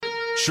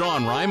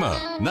Sean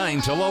Rima, 9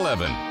 till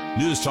 11.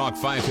 News Talk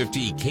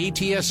 550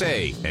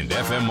 KTSA and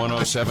FM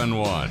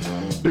 1071.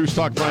 News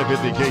Talk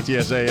 550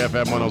 KTSA,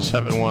 FM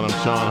 1071. I'm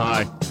Sean.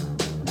 Hi.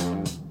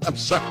 I'm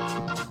sorry.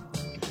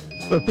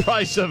 The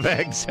price of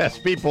eggs has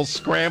people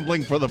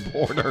scrambling for the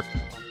border.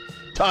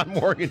 Don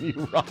Morgan,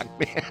 you rock,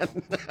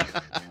 man.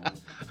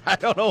 I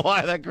don't know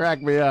why that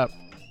cracked me up.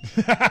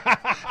 And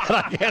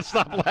I can't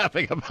stop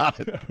laughing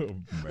about it. Oh,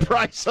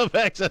 price of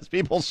eggs has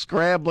people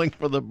scrambling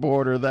for the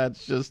border.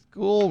 That's just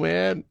cool,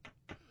 man.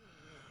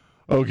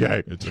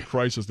 Okay. It's a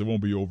crisis that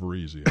won't be over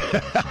easy.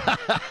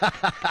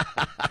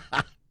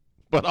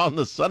 But on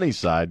the sunny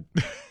side,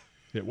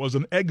 it was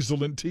an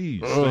excellent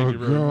tease. Oh, Thank you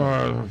very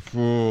God. much.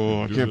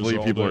 Oh, I can't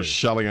believe people are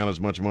shelling out as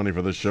much money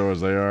for this show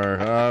as they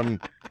are.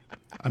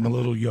 I'm a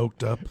little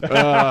yoked up.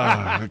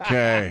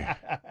 Okay.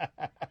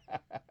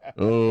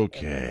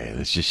 Okay,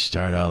 let's just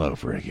start all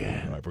over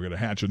again. All right, we're going to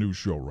hatch a new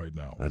show right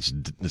now.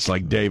 It's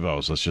like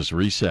Davos. Let's just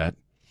reset.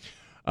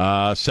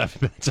 7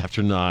 minutes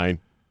after 9.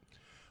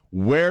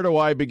 Where do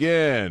I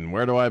begin?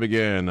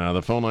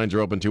 The phone lines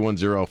are open,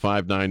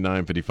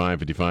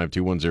 210-599-5555,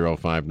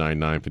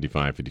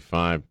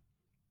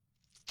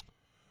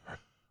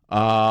 210-599-5555.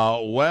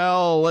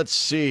 Well, let's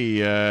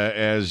see.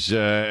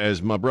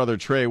 As my brother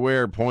Trey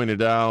Ware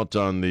pointed out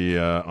on the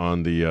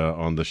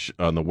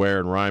Ware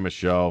and Rima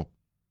show,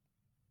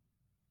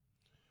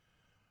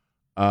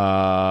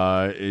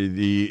 the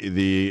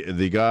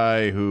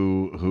guy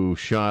who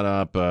shot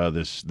up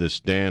this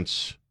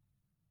dance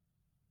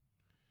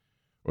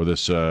or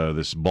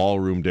this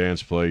ballroom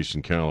dance place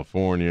in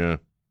California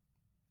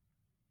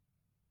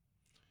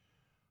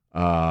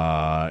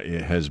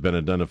it has been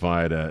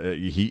identified.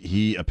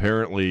 He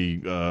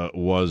apparently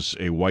was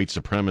a white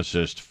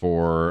supremacist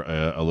for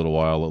a little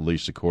while, at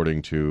least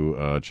according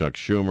to Chuck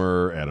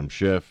Schumer, Adam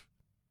Schiff.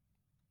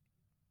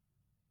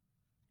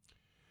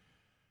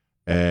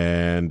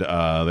 And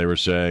they were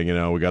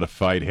saying, we got to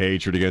fight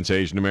hatred against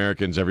Asian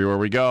Americans everywhere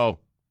we go.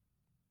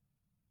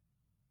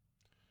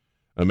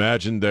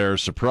 Imagine their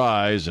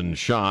surprise and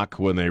shock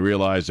when they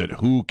realized that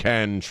Who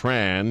Can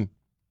Tran,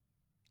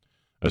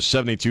 a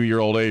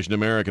 72-year-old Asian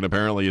American,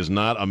 apparently is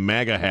not a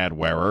MAGA hat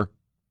wearer,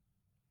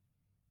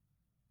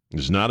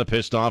 is not a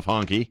pissed-off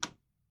honky.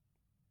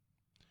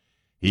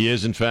 He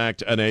is, in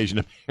fact, an Asian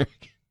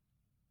American.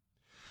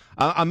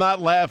 I'm not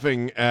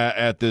laughing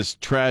at this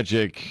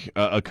tragic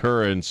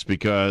occurrence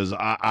because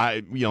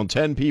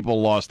 10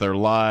 people lost their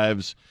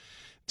lives.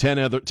 10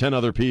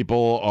 other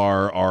people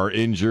are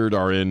injured,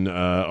 are in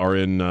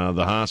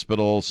the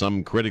hospital,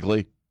 some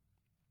critically.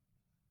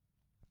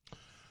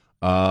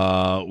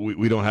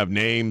 We don't have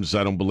names,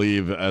 I don't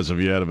believe, as of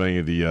yet, of any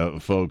of the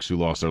folks who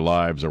lost their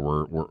lives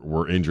or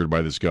were injured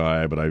by this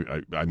guy, but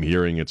I'm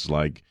hearing it's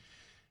like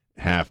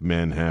half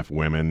men, half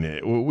women.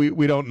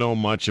 We don't know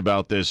much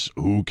about this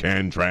Who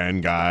Can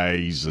Tran guy.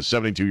 He's a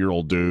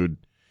 72-year-old dude.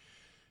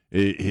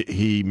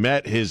 He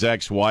met his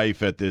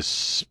ex-wife at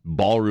this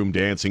ballroom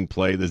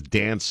this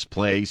dance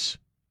place,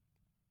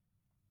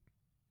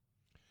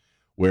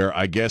 where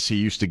I guess he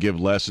used to give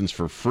lessons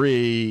for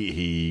free.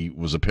 He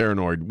was a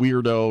paranoid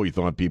weirdo. He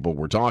thought people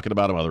were talking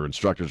about him. Other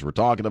instructors were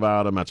talking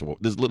about him. That's what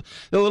there's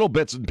little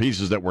bits and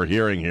pieces that we're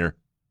hearing here.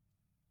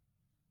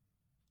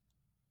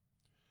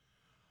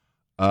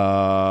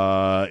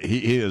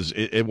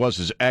 It was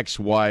his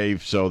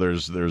ex-wife, so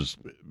there's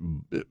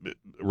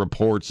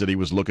reports that he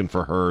was looking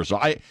for her. So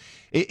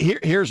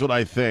here's what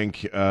I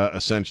think.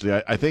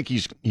 Essentially, I think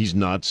he's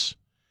nuts.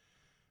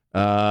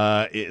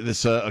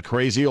 This a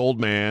crazy old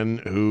man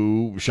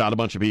who shot a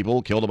bunch of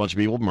people, killed a bunch of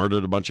people,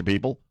 murdered a bunch of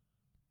people,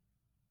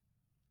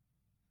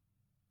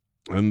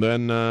 and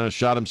then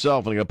shot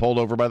himself, and he got pulled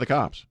over by the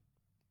cops.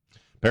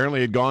 Apparently,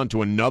 he'd gone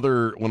to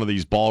another one of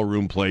these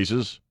ballroom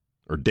places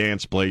or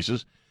dance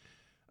places.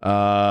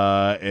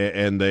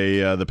 And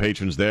the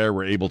patrons there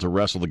were able to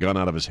wrestle the gun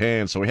out of his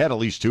hand, so he had at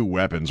least two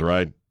weapons,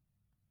 right?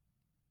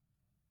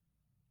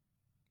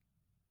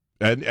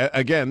 And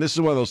again, this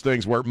is one of those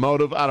things where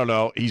motive, I don't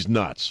know, he's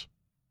nuts.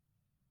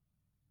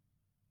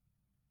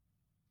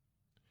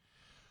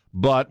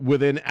 But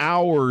within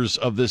hours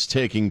of this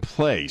taking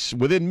place,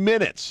 within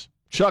minutes,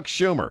 Chuck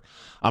Schumer,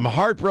 I'm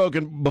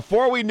heartbroken,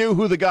 before we knew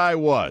who the guy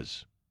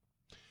was.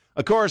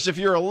 Of course, if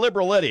you're a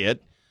liberal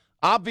idiot,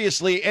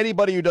 obviously,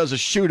 anybody who does a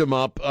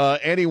shoot-'em-up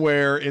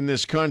anywhere in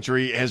this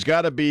country has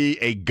got to be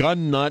a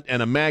gun nut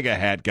and a MAGA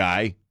hat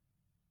guy.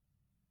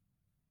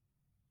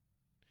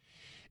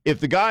 If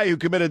the guy who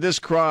committed this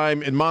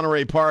crime in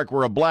Monterey Park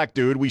were a black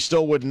dude, we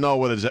still wouldn't know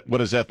what his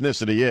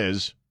ethnicity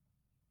is.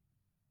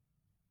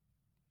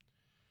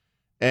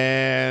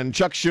 And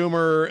Chuck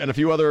Schumer and a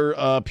few other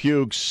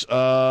pukes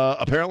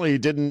apparently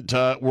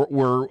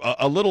were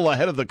a little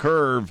ahead of the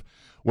curve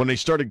when they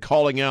started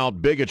calling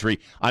out bigotry.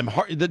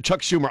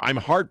 Chuck Schumer, I'm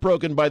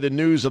heartbroken by the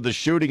news of the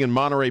shooting in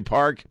Monterey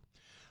Park.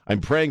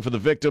 I'm praying for the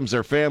victims,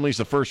 their families,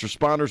 the first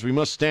responders. We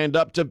must stand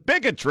up to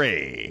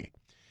bigotry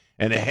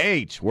and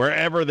hate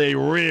wherever they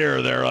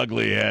rear their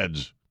ugly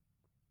heads.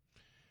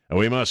 And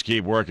we must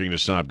keep working to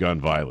stop gun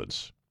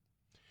violence.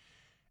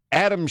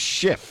 Adam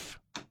Schiff,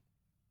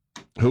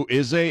 who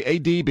is a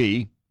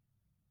DB.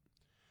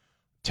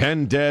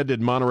 10 dead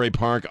in Monterey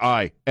Park.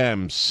 I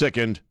am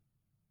sickened.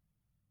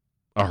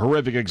 A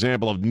horrific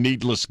example of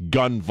needless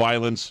gun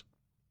violence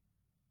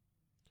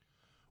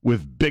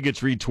with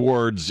bigotry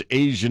towards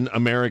Asian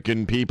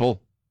American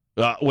people.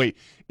 Wait,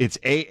 it's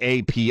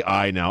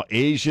AAPI now.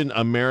 Asian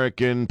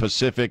American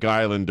Pacific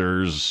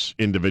Islanders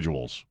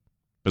individuals.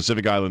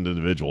 Pacific Island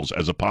individuals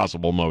as a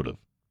possible motive.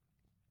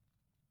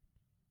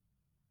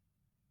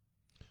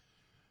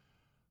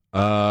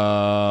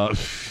 The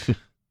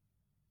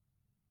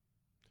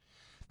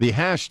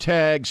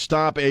hashtag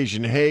Stop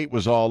Asian Hate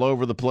was all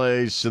over the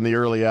place in the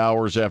early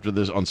hours after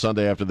this on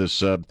Sunday after this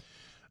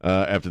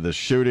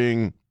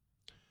shooting.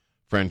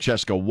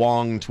 Francesca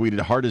Wong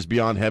tweeted, "Heart is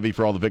beyond heavy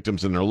for all the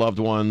victims and their loved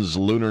ones.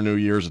 Lunar New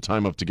Year is a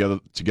time of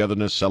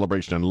togetherness,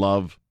 celebration, and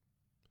love.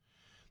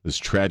 This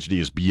tragedy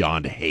is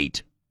beyond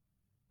hate.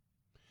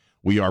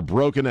 We are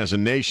broken as a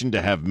nation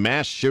to have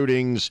mass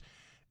shootings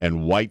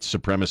and white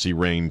supremacy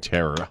reign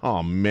terror."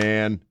 Oh,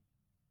 man.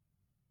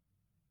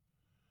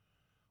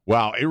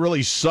 Wow, it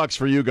really sucks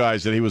for you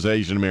guys that he was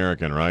Asian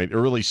American, right? It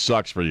really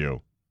sucks for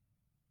you.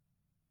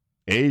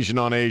 Asian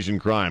on Asian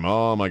crime.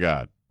 Oh, my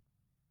God.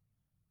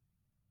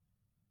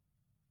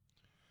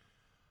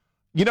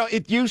 You know,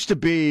 it used to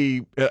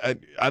be,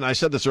 and I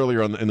said this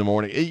earlier in the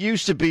morning, it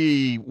used to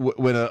be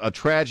when a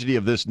tragedy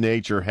of this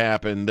nature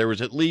happened, there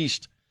was at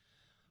least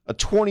a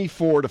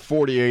 24 to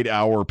 48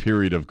 hour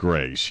period of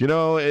grace, you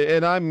know,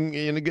 and I'm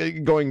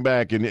going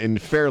back in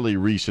fairly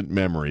recent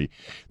memory.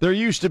 There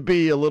used to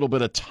be a little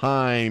bit of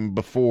time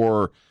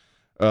before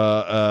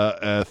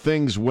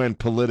things went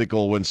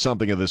political when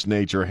something of this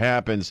nature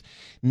happens.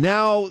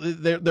 Now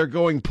they're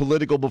going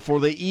political before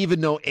they even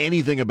know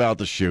anything about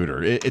the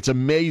shooter. It's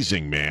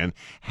amazing, man.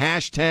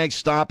 Hashtag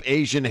Stop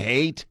Asian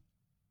Hate.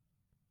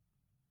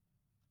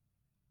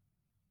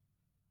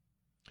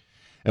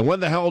 And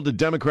when the hell did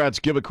Democrats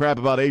give a crap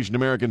about Asian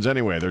Americans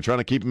anyway? They're trying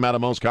to keep them out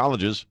of most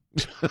colleges.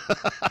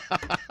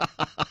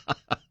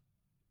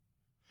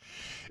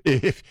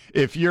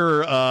 If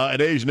you're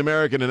an Asian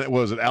American and it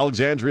was at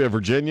Alexandria,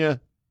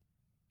 Virginia,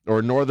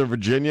 or Northern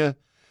Virginia,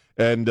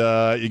 and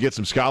you get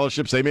some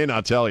scholarships, they may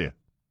not tell you.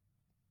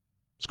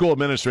 School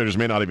administrators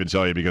may not even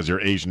tell you because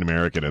you're Asian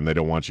American and they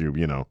don't want you,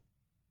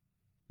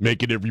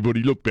 making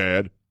everybody look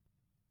bad.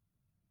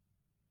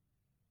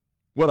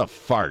 What a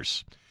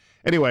farce.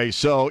 Anyway,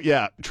 so,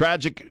 yeah,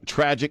 tragic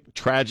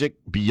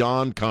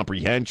beyond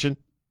comprehension.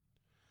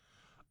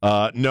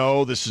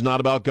 No, this is not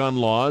about gun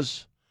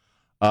laws.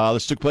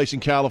 This took place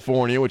in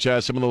California, which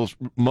has some of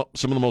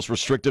the most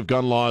restrictive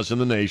gun laws in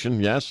the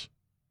nation, yes.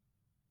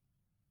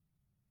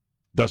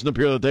 Doesn't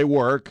appear that they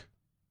work.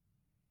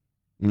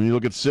 When you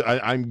look at,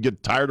 I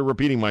get tired of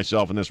repeating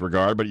myself in this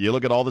regard, but you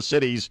look at all the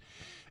cities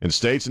and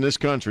states in this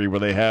country where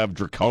they have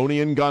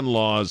draconian gun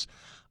laws.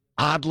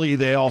 Oddly,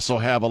 they also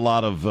have a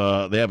lot of,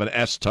 they have an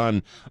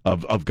S-ton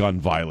of gun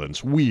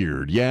violence.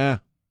 Weird, yeah?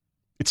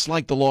 It's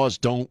like the laws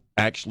don't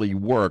actually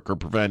work or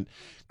prevent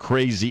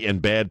crazy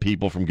and bad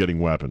people from getting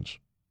weapons.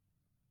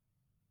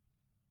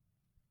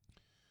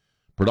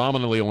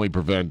 Predominantly only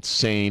prevent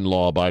sane,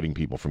 law-abiding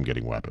people from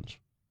getting weapons.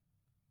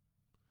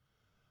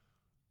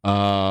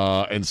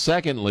 And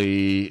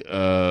secondly,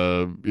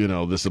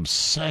 this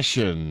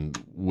obsession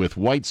with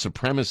white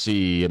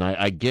supremacy, and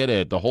I get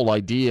it, the whole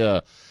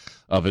idea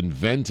of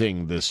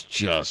inventing this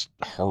just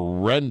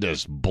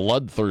horrendous,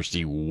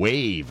 bloodthirsty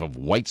wave of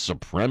white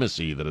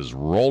supremacy that is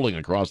rolling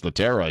across the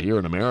terra here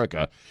in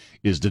America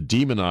is to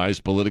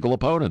demonize political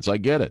opponents. I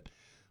get it.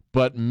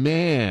 But,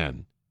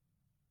 man,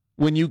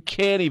 when you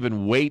can't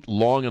even wait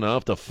long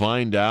enough to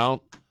find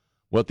out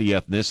what the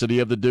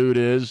ethnicity of the dude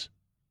is,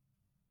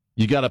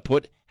 you got to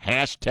put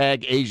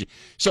hashtag Asian.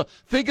 So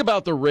think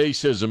about the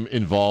racism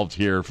involved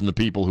here from the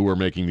people who are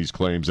making these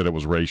claims that it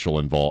was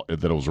that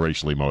it was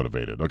racially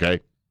motivated,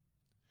 okay?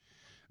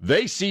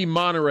 They see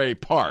Monterey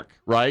Park,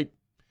 right?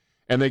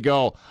 And they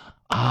go,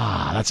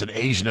 that's an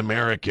Asian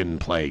American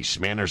place.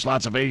 Man, there's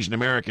lots of Asian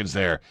Americans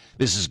there.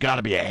 This has got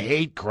to be a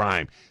hate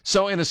crime.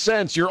 So in a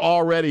sense, you're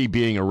already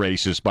being a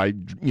racist by,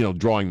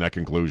 drawing that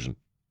conclusion.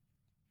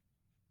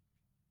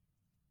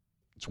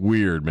 It's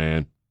weird,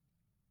 man.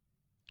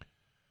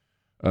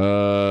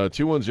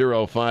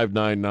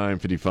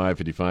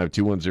 210-599-5555,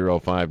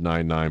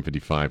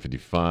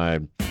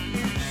 210-599-5555.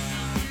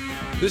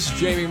 This is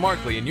Jamie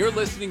Markley, and you're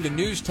listening to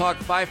News Talk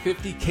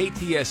 550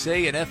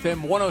 KTSA and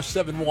FM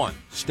 1071.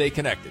 Stay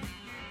connected.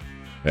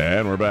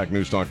 And we're back.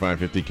 News Talk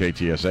 550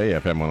 KTSA,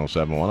 FM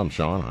 1071. I'm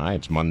Sean. Hi,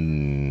 it's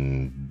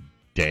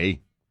Monday.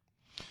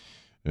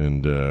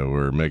 And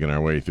we're making our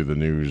way through the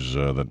news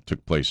that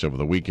took place over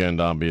the weekend,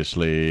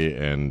 obviously.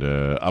 And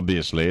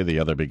obviously, the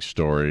other big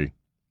story,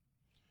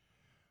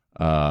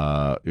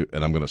 and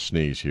I'm going to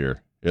sneeze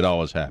here. It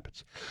always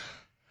happens.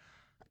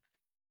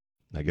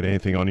 Did I get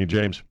anything on you,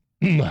 James?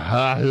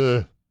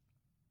 Is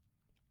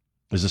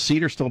the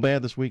cedar still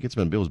bad this week? It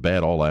was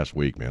bad all last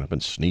week, man. I've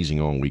been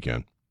sneezing all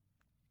weekend.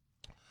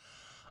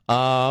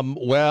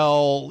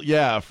 Well,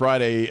 yeah,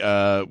 Friday,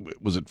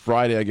 was it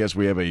Friday? I guess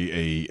we have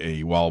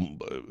while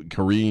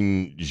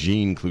Karine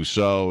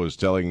Jean-Clouseau is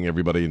telling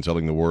everybody and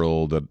telling the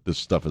world that this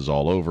stuff is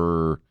all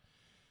over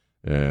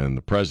and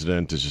the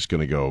president is just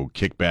going to go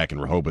kick back in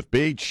Rehoboth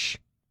Beach.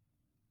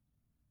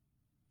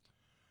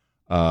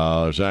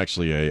 There's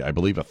actually I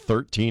believe a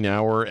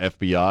 13-hour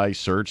FBI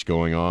search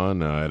going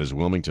on at his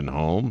Wilmington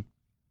home.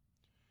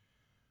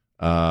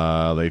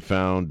 They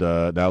found,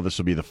 now this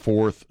will be the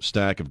fourth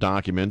stack of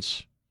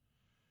documents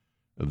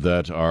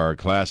that are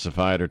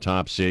classified or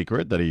top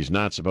secret that he's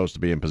not supposed to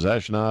be in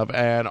possession of.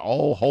 And,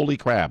 oh, holy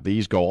crap,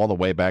 these go all the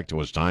way back to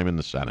his time in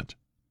the Senate.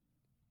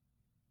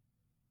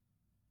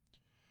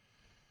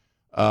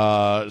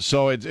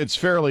 So it's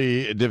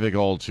fairly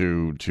difficult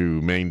to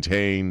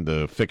maintain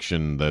the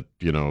fiction that,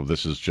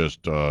 this is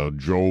just Joe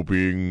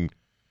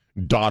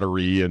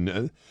daughtery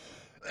and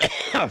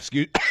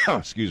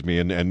excuse me,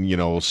 and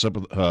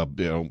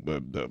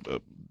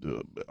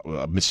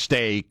a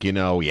mistake.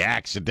 He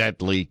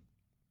accidentally,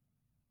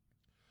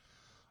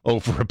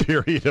 over a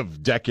period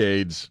of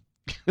decades,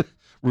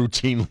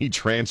 routinely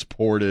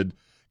transported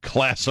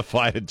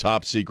classified and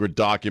top secret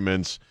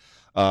documents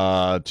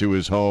to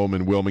his home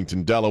in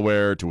Wilmington,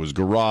 Delaware, to his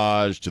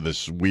garage, to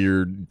this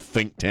weird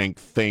think tank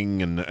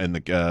thing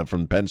and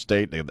from Penn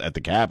State at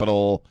the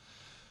Capitol.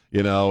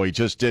 He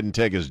just didn't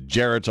take his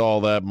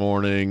Geritol that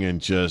morning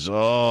and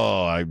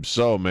I'm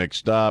so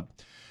mixed up.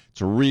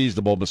 It's a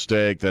reasonable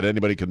mistake that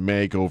anybody could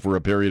make over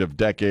a period of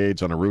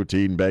decades on a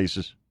routine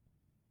basis.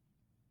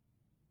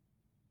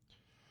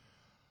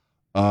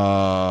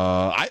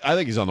 I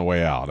think he's on the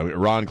way out. I mean,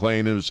 Ron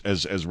Klain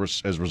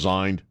has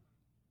resigned,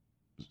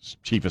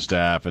 chief of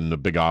staff and the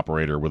big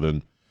operator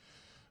within,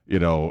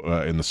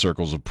 in the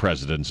circles of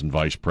presidents and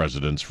vice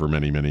presidents for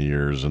many, many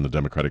years in the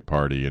Democratic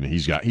Party, and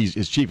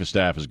his chief of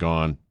staff is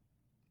gone.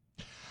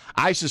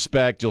 I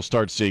suspect you'll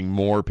start seeing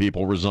more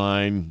people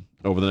resign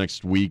over the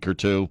next week or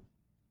two.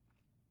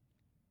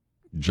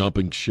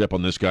 Jumping ship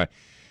on this guy.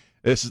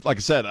 This is, like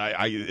I said,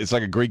 it's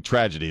like a Greek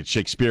tragedy. It's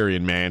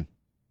Shakespearean, man.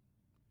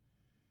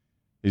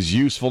 His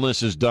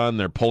usefulness is done.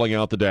 They're pulling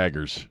out the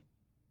daggers.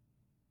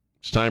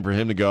 It's time for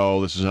him to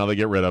go. This is how they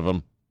get rid of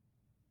him.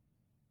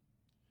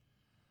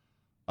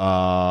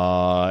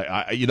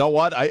 You know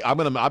what?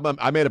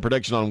 I made a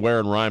prediction on Where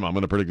and Rhyme. I'm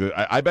gonna predict.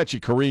 I bet you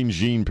Karine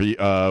Jean,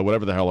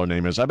 whatever the hell her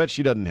name is. I bet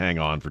she doesn't hang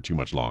on for too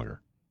much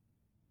longer.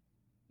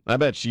 I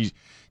bet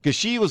because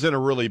she was in a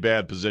really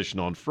bad position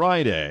on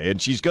Friday,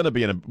 and she's going to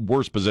be in a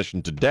worse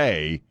position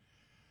today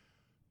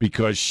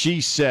because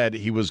she said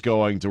he was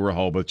going to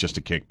Rehoboth just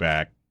to kick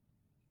back,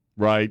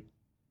 right?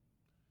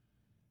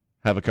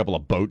 Have a couple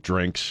of boat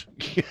drinks,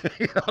 you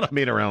know what I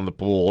mean, around the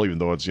pool, even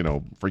though it's,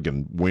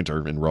 freaking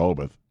winter in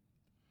Rehoboth.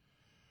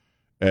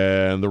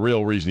 And the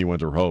real reason he went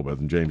to Rehoboth,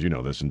 and James, you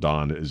know this, and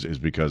Don, is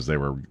because they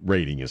were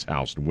raiding his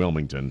house in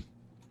Wilmington.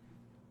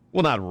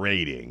 Well, not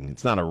raiding.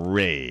 It's not a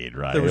raid,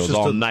 right? It was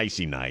all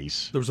nicey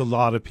nice. There was a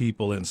lot of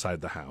people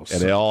inside the house.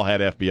 And they all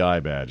had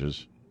FBI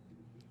badges.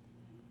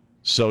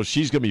 So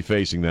she's going to be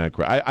facing that.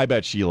 I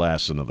bet she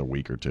lasts another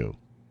week or two.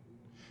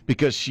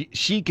 Because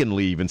she can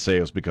leave and say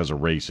it was because of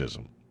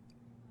racism.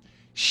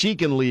 She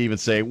can leave and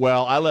say,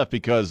 well, I left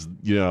because,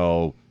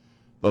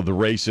 of the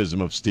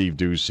racism of Steve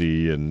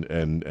Doocy and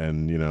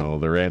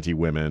they're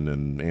anti-women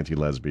and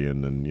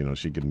anti-lesbian, and,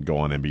 she can go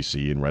on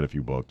NBC and write a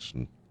few books.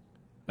 And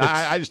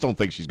I just don't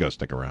think she's going to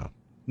stick around.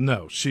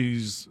 No,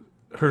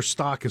 her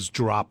stock is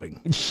dropping.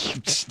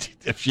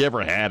 If she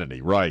ever had any,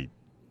 right.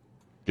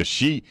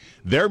 Because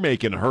they're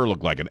making her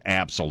look like an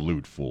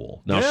absolute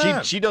fool.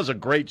 Now, she does a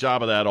great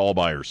job of that all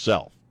by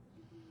herself.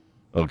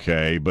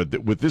 Okay,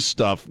 but with this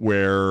stuff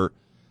where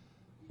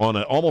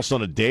almost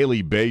on a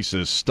daily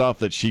basis, stuff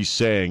that she's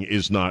saying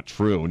is not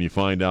true, and you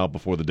find out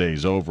before the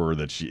day's over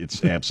that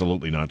it's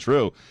absolutely not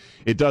true,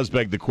 it does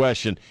beg the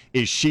question,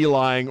 is she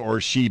lying or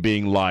is she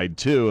being lied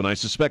to? And I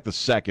suspect the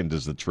second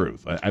is the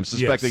truth. I'm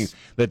suspecting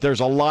that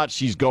there's a lot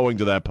she's going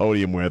to that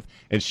podium with,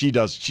 and she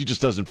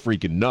just doesn't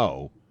freaking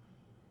know,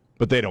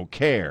 but they don't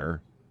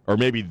care, or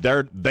maybe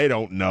they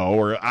don't know,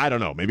 or I don't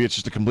know. Maybe it's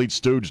just a complete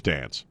stooge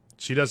dance.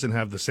 She doesn't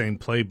have the same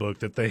playbook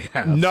that they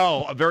have.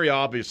 No, very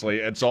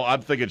obviously. And so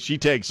I'm thinking she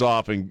takes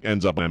off and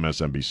ends up on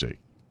MSNBC.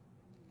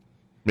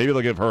 Maybe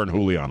they'll give her and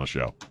Julian a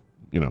show.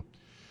 We got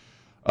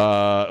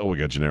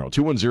Gennaro.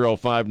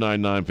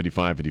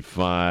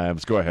 210-599-5555.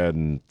 Let's go ahead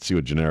and see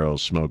what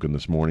Gennaro's smoking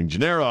this morning.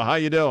 Gennaro, how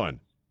you doing?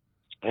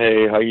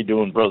 Hey, how you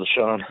doing, Brother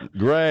Sean?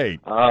 Great.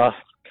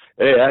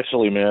 Hey,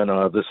 actually, man,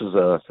 this is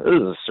a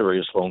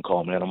serious phone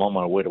call, man. I'm on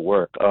my way to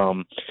work.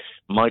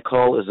 My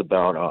call is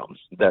about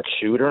that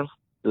shooter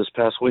this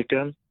past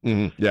weekend.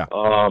 Mm-hmm. Yeah.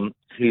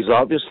 He's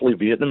obviously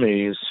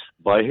Vietnamese,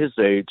 by his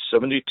age,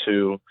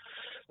 72,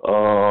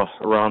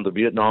 around the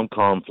Vietnam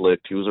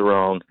conflict. He was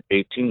around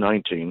 18,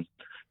 19.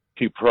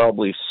 He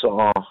probably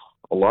saw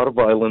a lot of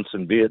violence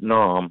in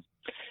Vietnam.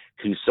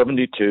 He's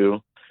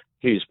 72.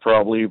 He's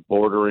probably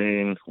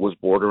was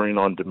bordering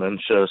on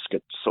dementia,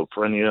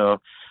 schizophrenia,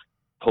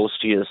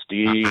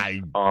 post-TSD.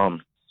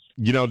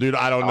 Dude,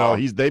 I don't know.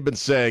 They've been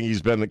saying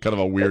he's been kind of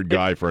a weird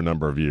guy for a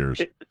number of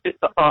years.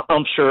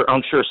 I'm sure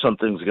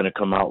something's going to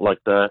come out like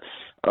that.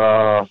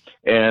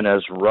 And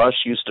as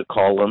Rush used to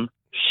call him,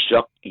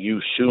 "Shuck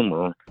you,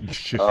 Schumer."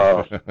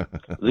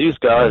 These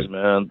guys,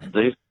 man,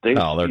 they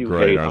they're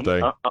great, aren't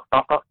they?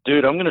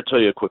 Dude, I'm going to tell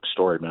you a quick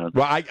story, man.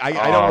 Well, I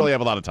don't really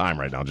have a lot of time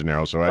right now,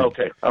 Gennaro. So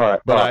okay, all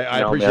right. But I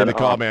appreciate the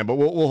call, man. But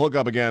we'll hook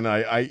up again.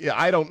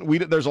 I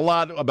don't. There's a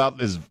lot about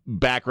his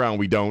background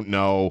we don't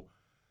know.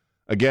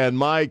 Again,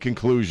 my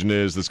conclusion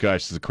is this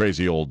guy's a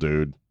crazy old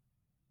dude.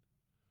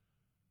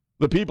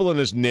 The people in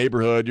his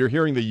neighborhood, you're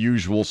hearing the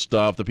usual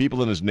stuff. The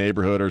people in his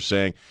neighborhood are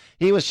saying,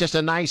 he was just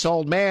a nice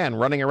old man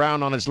running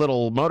around on his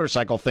little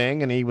motorcycle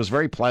thing, and he was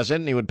very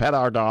pleasant, and he would pet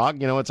our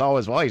dog. It's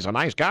always, well, he's a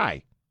nice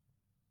guy.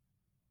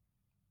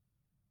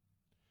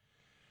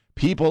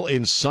 People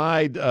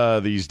inside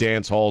these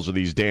dance halls or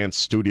these dance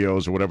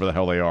studios or whatever the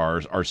hell they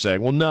are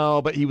saying, well,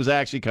 no, but he was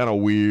actually kind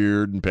of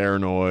weird and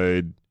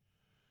paranoid.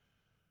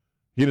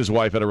 He and his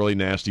wife had a really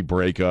nasty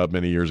breakup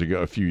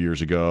a few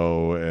years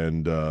ago,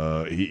 and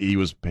he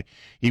was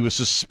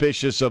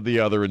suspicious of the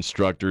other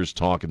instructors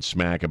talking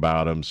smack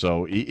about him.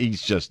 So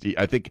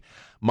I think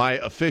my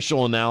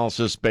official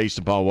analysis, based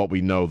upon what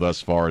we know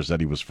thus far, is that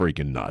he was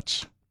freaking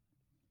nuts.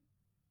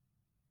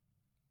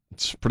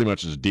 It's pretty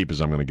much as deep as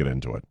I'm going to get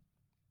into it.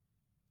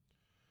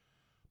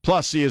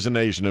 Plus, he is an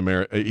Asian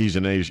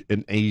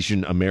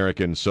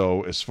American.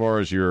 So as far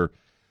as your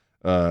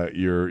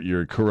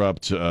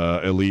corrupt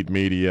elite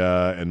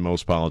media and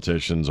most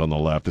politicians on the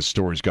left, this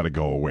story's got to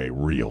go away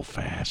real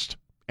fast,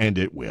 and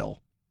it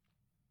will.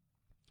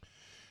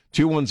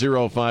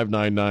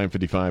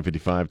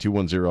 210-599-5555,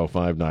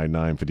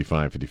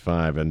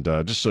 210-599-5555, and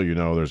just so you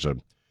know, there's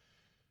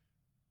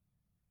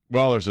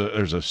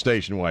a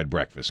station-wide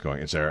breakfast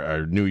going. It's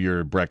our New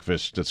Year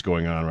breakfast that's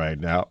going on right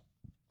now.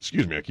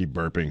 Excuse me, I keep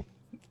burping.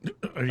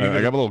 I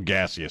got a little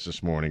gaseous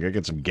this morning. I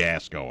get some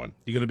gas going.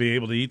 You going to be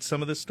able to eat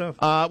some of this stuff?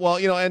 Well,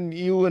 and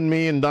you and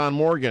me and Don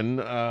Morgan,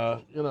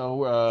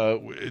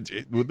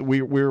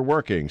 we're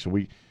working. So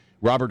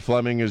Robert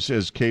Fleming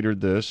has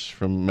catered this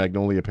from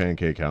Magnolia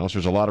Pancake House.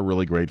 There's a lot of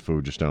really great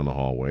food just down the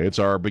hallway. It's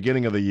our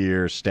beginning of the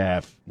year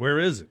staff. Where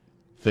is it?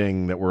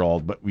 Thing that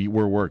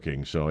we're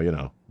working.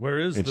 So where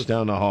is it's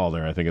down the hall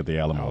there? I think at the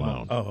Alamo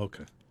Lounge. Oh,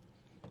 okay.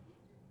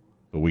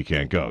 But we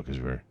can't go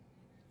because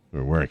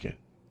we're working.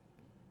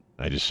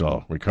 I just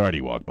saw Riccardi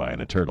walk by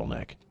in a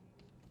turtleneck.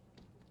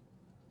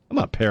 I'm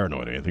not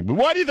paranoid or anything, but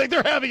why do you think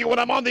they're having it when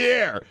I'm on the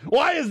air?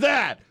 Why is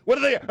that? Are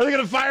they going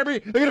to fire me?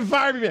 They're going to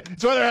fire me.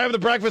 That's why they're having the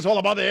breakfast while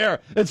I'm on the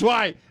air. That's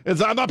why.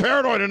 I'm not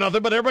paranoid or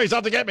nothing, but everybody's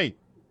out to get me.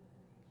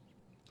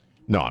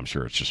 No, I'm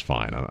sure it's just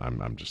fine.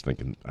 I'm just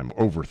thinking, I'm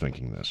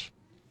overthinking this.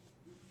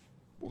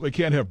 Well, they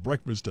can't have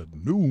breakfast at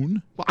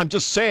noon. Well, I'm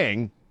just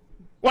saying,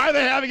 why are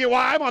they having it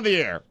while I'm on the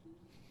air?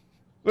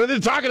 They're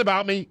talking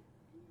about me.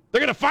 They're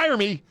going to fire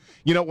me.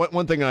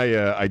 One thing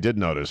I did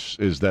notice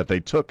is that they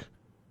took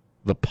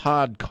the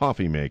pod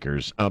coffee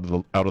makers out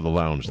of the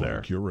lounge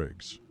there.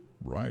 Keurigs,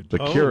 right? The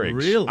Keurigs.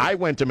 Really? I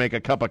went to make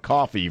a cup of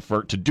coffee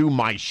to do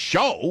my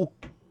show,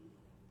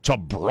 to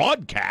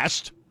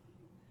broadcast,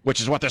 which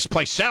is what this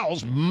place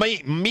sells.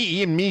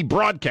 Me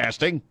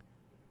broadcasting.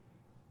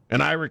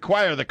 And I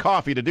require the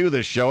coffee to do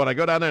this show, and I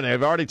go down there,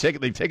 and they've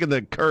taken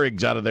the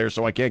Keurigs out of there,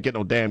 so I can't get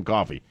no damn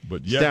coffee.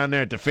 But it's down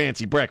there at the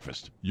fancy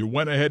breakfast. You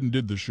went ahead and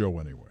did the show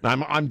anyway.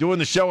 I'm doing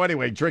the show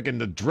anyway, drinking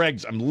the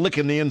dregs. I'm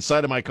licking the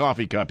inside of my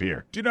coffee cup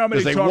here. Do you know how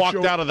many they walked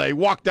out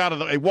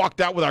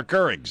with our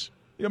Keurigs.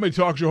 You know how many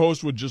talk show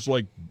hosts would just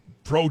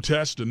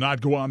protest and not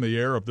go on the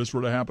air if this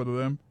were to happen to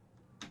them?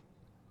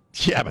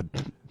 Yeah, but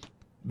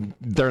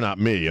they're not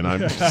me, and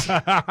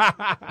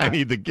I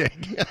need the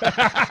gig.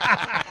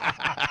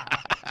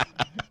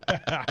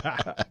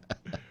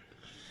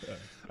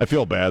 I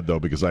feel bad, though,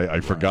 because I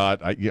forgot.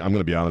 I'm going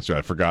to be honest with you.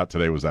 I forgot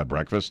today was that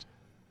breakfast.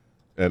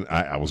 And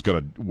I was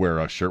going to wear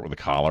a shirt with a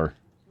collar.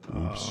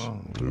 Oops. Oh,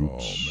 man.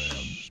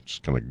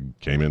 Just kind of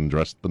came in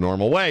dressed the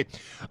normal way.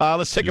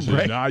 Let's take a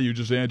break. Now you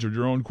just answered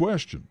your own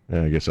question.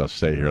 Yeah, I guess I'll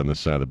stay here on this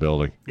side of the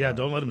building. Yeah,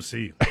 don't let him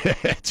see you.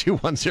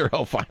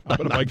 210-599-5555. How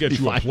about if I get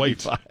you a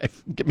plate?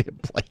 Give me a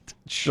plate.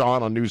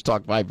 Sean on News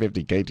Talk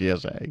 550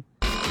 KTSA.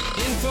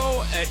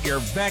 Info at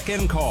your beck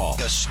and call.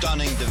 The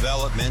stunning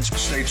developments.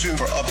 Stay tuned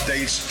for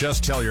updates.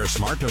 Just tell your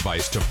smart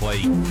device to play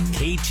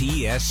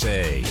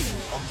KTSA.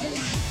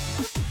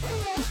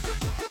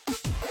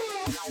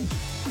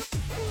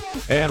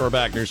 And we're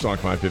back. News Talk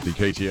 550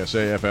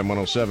 KTSA FM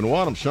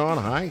 107.1. I'm Sean.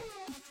 Hi.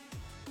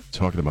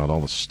 Talking about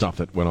all the stuff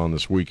that went on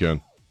this weekend.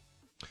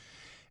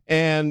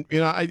 And,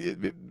 I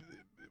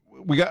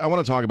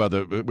want to talk about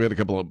we had a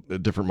couple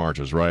of different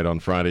marches, right? On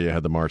Friday, you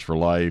had the March for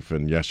Life,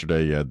 and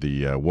yesterday you had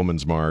the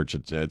Women's March.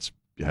 It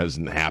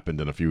hasn't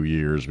happened in a few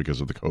years because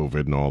of the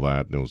COVID and all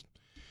that. And it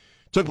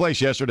took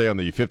place yesterday on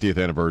the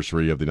 50th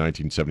anniversary of the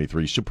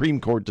 1973 Supreme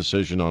Court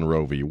decision on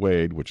Roe v.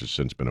 Wade, which has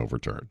since been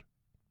overturned.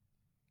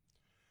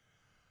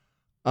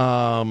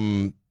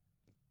 Women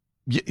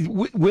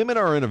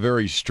are in a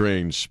very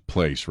strange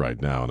place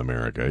right now in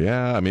America.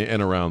 Yeah,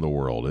 and around the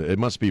world. It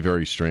must be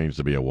very strange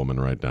to be a woman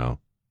right now.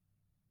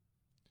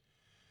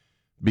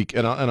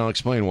 And I'll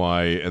explain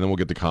why, and then we'll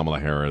get to Kamala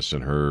Harris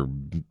and her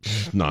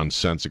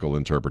nonsensical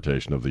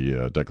interpretation of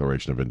the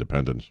Declaration of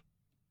Independence.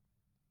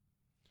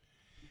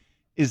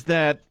 Is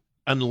that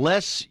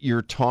unless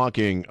you're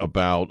talking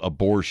about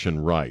abortion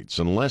rights,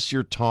 unless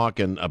you're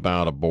talking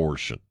about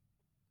abortion,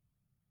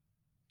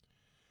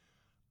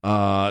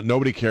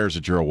 nobody cares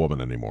that you're a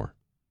woman anymore.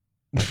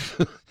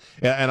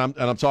 And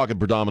I'm talking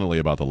predominantly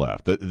about the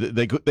left.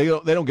 They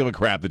don't give a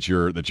crap that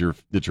you're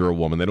a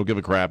woman. They don't give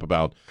a crap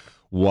about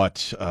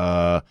what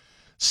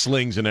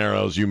slings and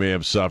arrows you may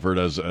have suffered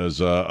as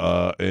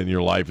in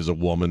your life as a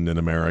woman in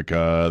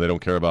America. They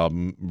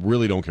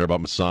really don't care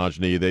about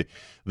misogyny.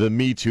 The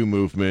Me Too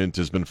movement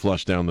has been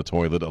flushed down the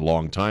toilet a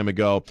long time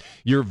ago.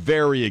 Your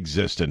very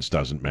existence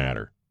doesn't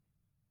matter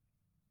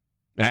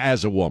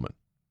as a woman.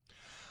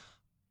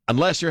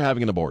 Unless you're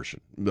having an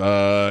abortion.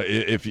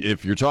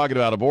 If you're talking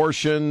about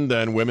abortion,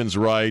 then women's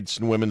rights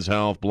and women's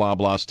health, blah,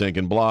 blah,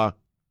 stinking blah.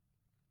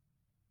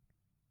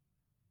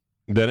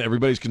 Then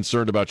everybody's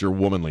concerned about your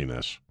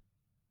womanliness.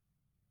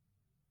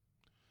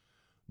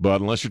 But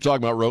unless you're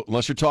talking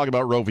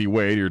about Roe v.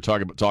 Wade, or you're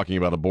talking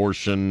about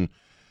abortion,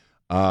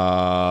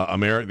 the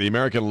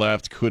American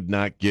left could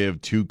not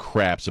give two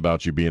craps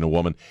about you being a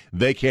woman.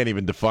 They can't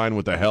even define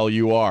what the hell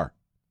you are.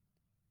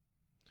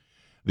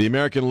 The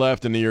American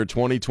left in the year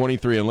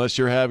 2023, unless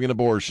you're having an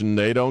abortion,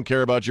 they don't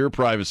care about your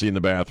privacy in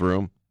the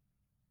bathroom.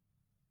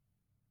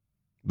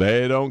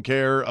 They don't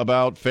care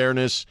about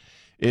fairness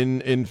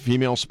in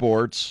female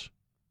sports.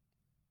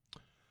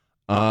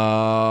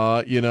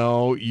 Your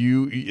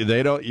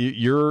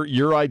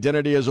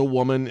identity as a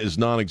woman is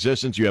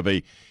non-existent. You have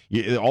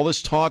all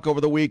this talk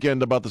over the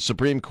weekend about the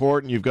Supreme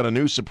Court, and you've got a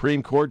new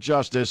Supreme Court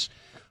justice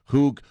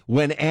who,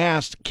 when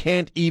asked,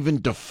 can't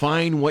even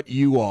define what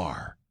you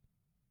are.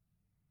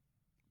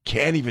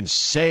 Can't even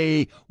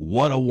say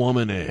what a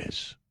woman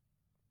is.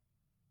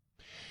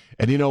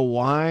 And you know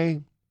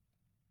why?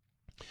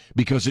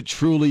 Because it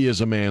truly is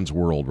a man's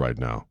world right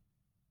now.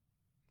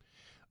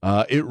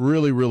 It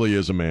really, really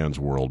is a man's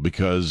world,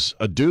 because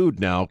a dude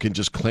now can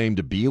just claim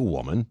to be a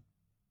woman,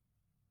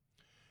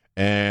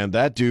 and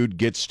that dude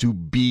gets to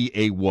be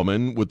a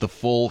woman with the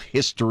full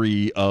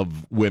history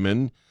of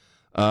women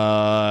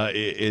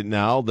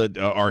now that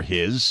are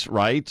his,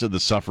 right? The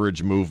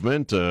suffrage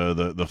movement,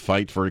 the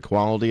fight for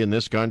equality in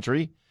this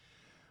country.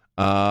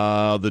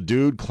 The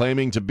dude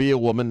claiming to be a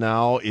woman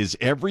now is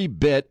every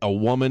bit a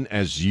woman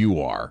as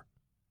you are,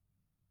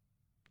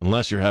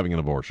 unless you're having an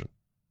abortion.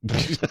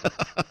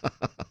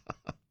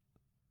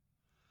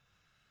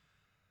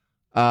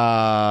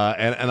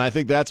 And I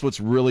think that's what's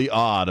really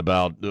odd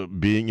about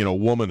being,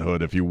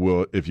 womanhood, if you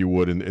would,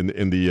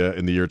 in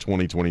the year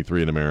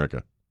 2023 in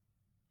America.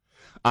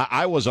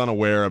 I was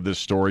unaware of this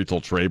story till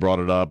Trey brought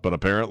it up, but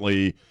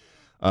apparently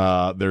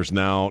there's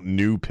now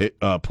new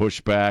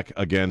pushback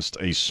against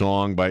a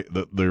song by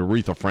the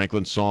Aretha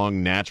Franklin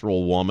song,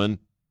 Natural Woman,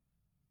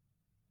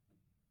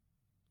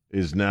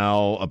 is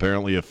now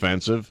apparently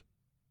offensive.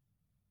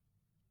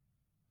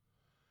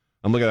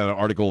 I'm looking at an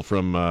article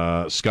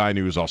from Sky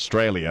News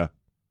Australia.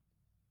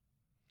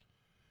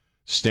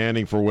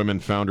 Standing for Women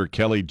founder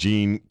Kelly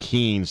Jean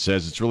Keane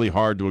says it's really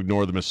hard to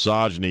ignore the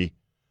misogyny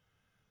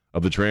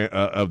of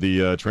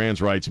the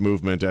trans rights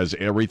movement as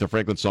Aretha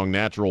Franklin's song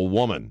Natural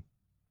Woman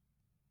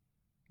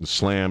was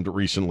slammed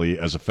recently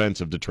as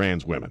offensive to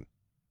trans women.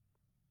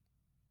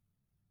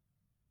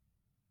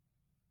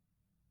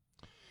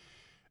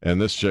 And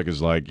this chick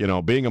is like,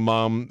 being a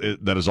mom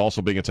that is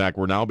also being attacked,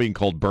 we're now being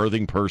called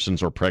birthing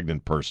persons or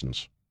pregnant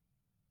persons.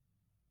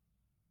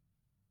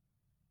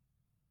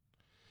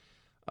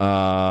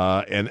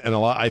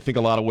 I think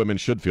a lot of women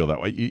should feel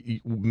that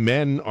way.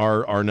 Men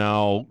are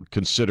now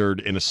considered,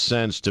 in a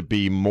sense, to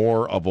be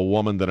more of a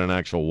woman than an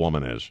actual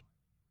woman is.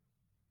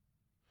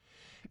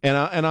 And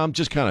I'm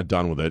just kind of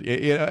done with it.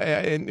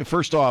 And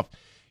first off,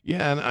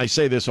 and I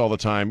say this all the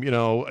time,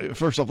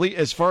 first off,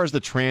 as far as the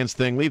trans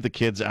thing, leave the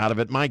kids out of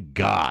it. My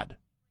God.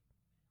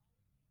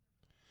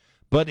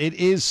 But it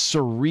is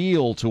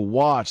surreal to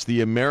watch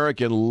the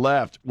American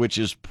left, which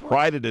has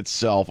prided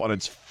itself on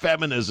its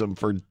feminism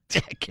for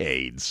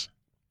decades.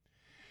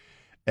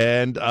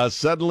 And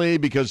suddenly,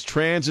 because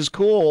trans is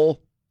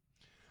cool,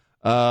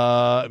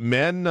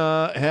 men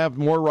have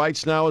more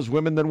rights now as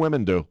women than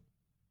women do.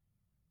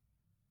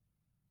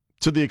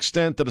 To the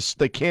extent that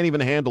they can't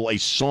even handle a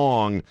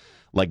song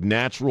like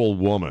Natural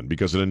Woman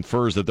because it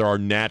infers that there are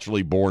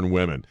naturally born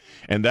women.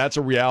 And that's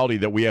a reality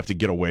that we have to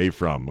get away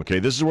from, okay?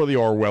 This is where the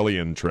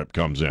Orwellian trip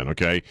comes in,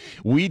 okay?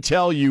 We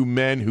tell you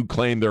men who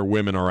claim they're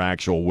women are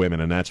actual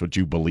women, and that's what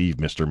you believe,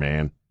 Mr.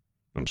 Man.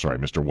 I'm sorry,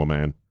 Mr.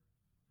 Woman.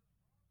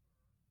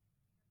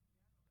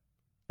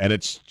 And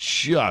it's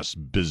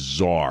just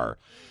bizarre.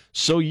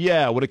 So,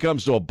 yeah, when it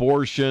comes to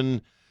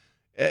abortion,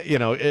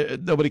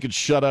 nobody could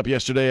shut up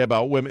yesterday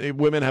about women.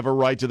 Women have a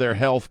right to their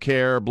health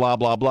care, blah,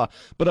 blah, blah.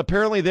 But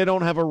apparently they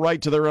don't have a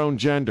right to their own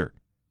gender.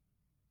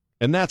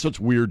 And that's what's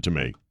weird to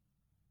me.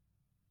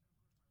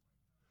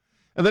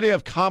 And then you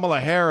have Kamala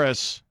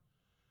Harris,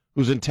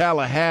 who's in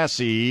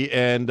Tallahassee,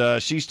 and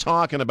she's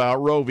talking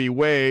about Roe v.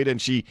 Wade,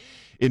 and she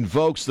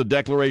invokes the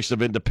Declaration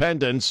of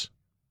Independence.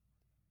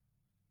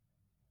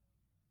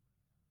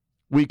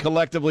 We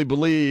collectively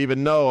believe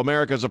and know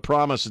America is a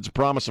promise. It's a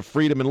promise of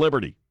freedom and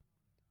liberty.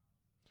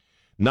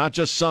 Not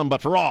just some,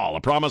 but for all.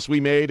 A promise we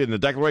made in the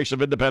Declaration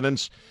of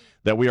Independence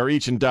that we are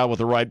each endowed with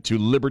the right to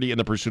liberty and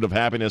the pursuit of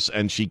happiness,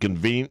 and she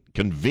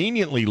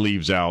conveniently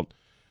leaves out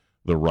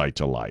the right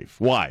to life.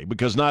 Why?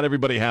 Because not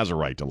everybody has a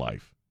right to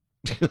life.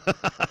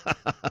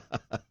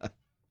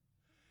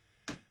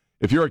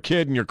 If you're a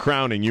kid and you're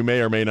crowning, you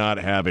may or may not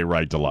have a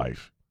right to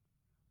life.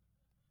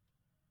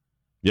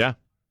 Yeah?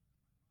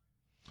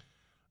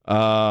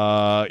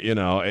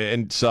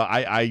 And so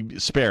I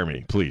spare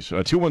me, please.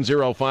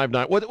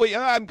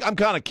 210-59. I'm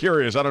kind of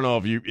curious. I don't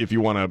know if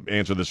you want to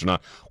answer this or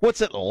not.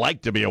 What's it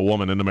like to be a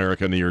woman in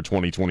America in the year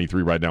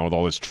 2023 right now with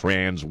all this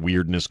trans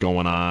weirdness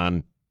going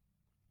on?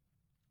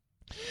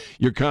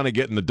 You're kind of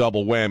getting the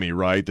double whammy,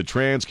 right? The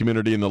trans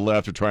community and the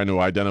left are trying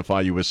to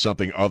identify you as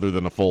something other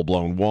than a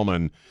full-blown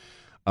woman.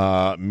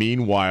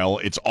 Meanwhile,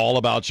 it's all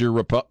about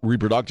your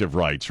reproductive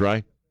rights,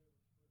 right?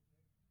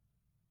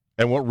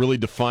 And what really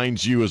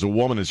defines you as a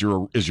woman is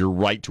your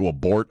right to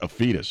abort a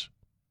fetus.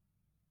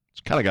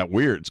 It's kind of got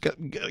weird. It's got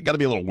to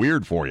be a little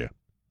weird for you.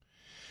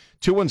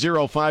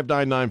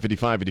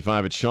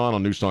 210-599-5555. It's Sean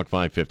on News Talk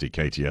 550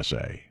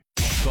 KTSA.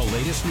 The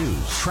latest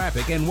news,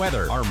 traffic, and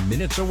weather are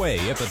minutes away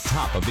at the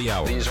top of the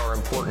hour. These are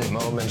important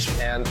moments,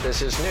 and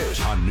this is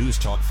news. On News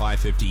Talk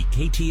 550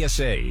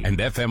 KTSA and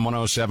FM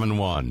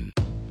 107.1.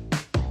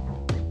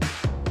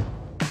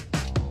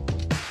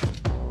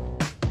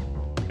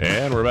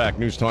 And we're back.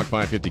 News Talk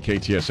 550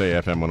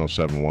 KTSA FM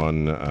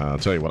 107.1. I'll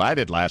tell you what I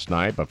did last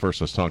night, but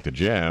first let's talk to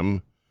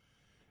Jim.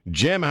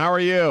 Jim, how are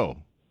you?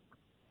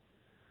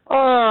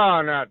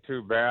 Oh, not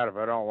too bad if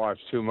I don't watch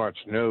too much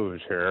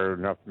news here.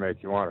 Enough to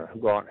make you want to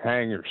go out and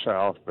hang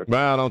yourself. But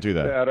well, don't do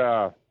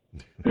that.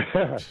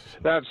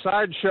 That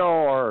sideshow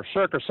or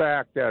circus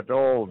act that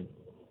old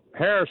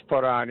Harris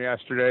put on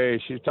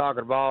yesterday, she's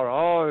talking about,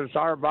 oh, it's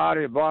our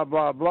body, blah,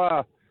 blah,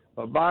 blah.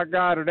 But by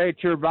God, it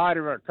ain't your body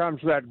when it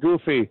comes to that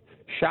goofy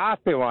shot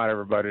they want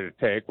everybody to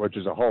take, which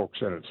is a hoax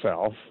in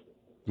itself.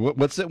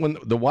 What's it?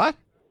 The what?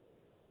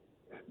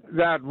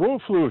 That Wu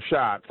flu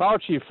shot,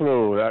 Fauci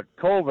flu, that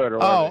COVID.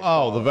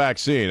 Or the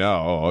vaccine.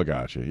 Oh, I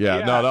got you.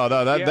 Yeah, no.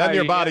 Then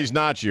your body's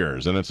not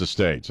yours, and it's the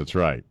state's. That's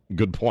right.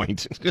 Good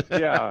point.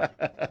 yeah,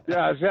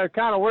 it's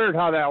kind of weird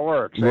how that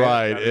works.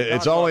 Right.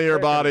 It's only your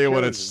body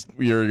when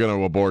you're going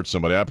to abort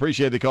somebody. I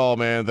appreciate the call,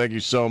 man. Thank you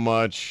so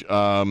much.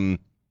 My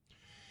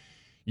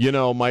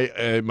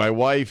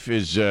wife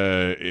has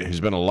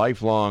been a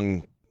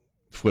lifelong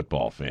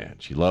football fan.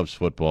 She loves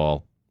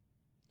football.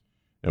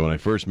 And when I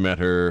first met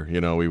her,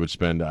 we would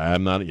spend,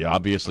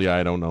 obviously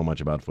I don't know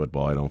much about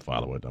football. I don't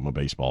follow it. I'm a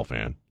baseball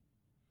fan.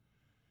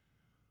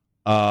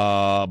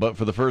 But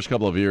for the first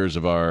few years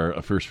of our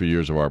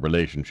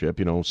relationship,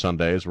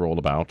 Sundays were all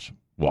about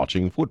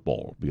watching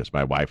football because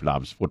my wife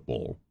loves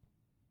football.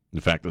 In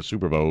fact, the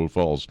Super Bowl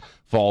falls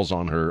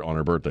on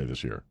her birthday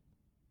this year.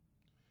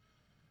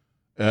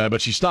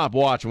 But she stopped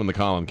watching when the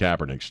Colin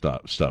Kaepernick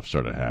stuff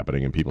started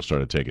happening and people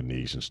started taking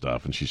knees and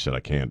stuff. And she said, I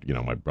can't,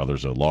 my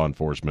brother's a law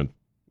enforcement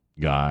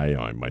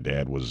guy. My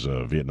dad was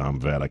a Vietnam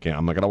vet.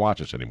 I'm not going to watch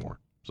this anymore.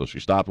 So she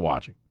stopped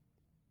watching.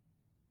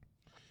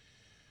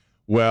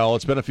 Well,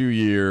 it's been a few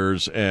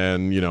years,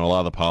 and, a lot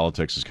of the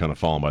politics has kind of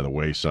fallen by the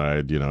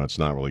wayside. It's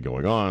not really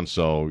going on.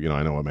 So,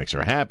 I know what makes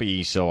her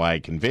happy. So I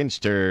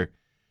convinced her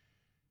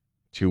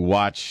to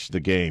watch the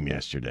game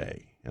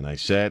yesterday. And I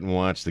sat and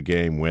watched the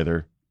game with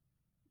her.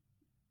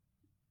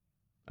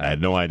 I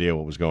had no idea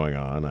what was going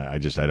on. I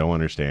don't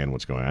understand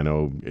what's going on. I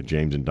know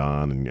James and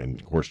Don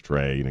and of course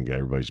Trey and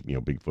everybody's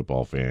big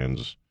football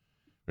fans.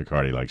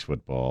 McCarty likes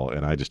football,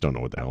 and I just don't know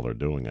what the hell they're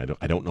doing.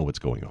 I don't know what's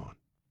going on.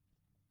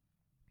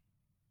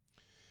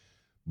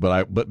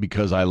 But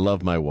because I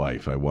love my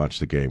wife, I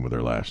watched the game with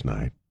her last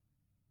night,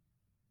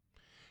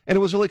 and it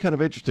was really kind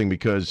of interesting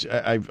because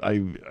I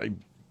kind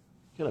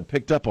of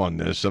picked up on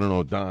this. I don't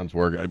know Don's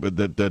work, but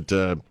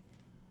that.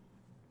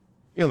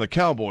 The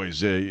Cowboys,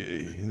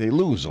 they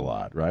lose a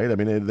lot, right? I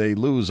mean, they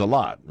lose a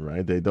lot,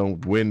 right? They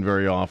don't win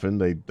very often.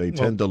 They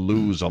tend to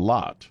lose a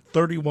lot.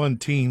 31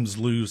 teams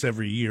lose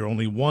every year.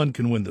 Only one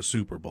can win the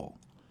Super Bowl.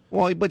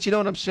 Well, but you know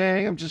what I'm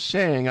saying? I'm just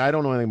saying I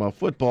don't know anything about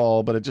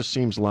football, but it just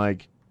seems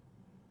like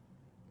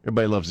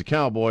everybody loves the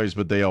Cowboys,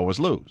 but they always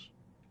lose.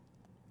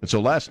 And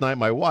so last night,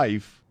 my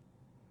wife,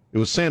 it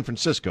was San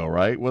Francisco,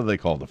 right? What do they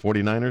call it, the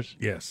 49ers?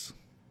 Yes.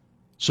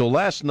 So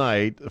last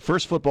night, the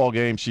first football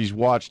game she's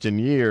watched in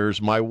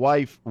years, my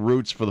wife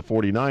roots for the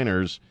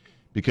 49ers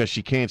because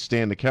she can't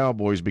stand the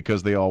Cowboys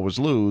because they always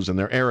lose, and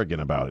they're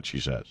arrogant about it, she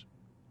says.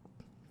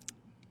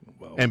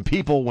 Well, and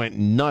people went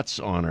nuts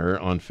on her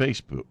on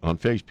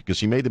Facebook because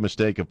she made the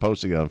mistake of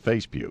posting it on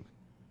Facebook.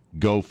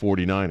 Go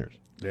 49ers.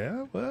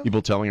 Yeah, well.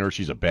 People telling her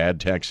she's a bad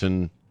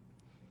Texan.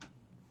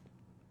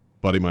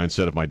 Buddy of mine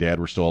said if my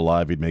dad were still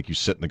alive, he'd make you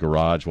sit in the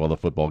garage while the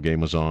football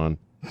game was on.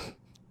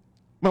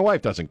 My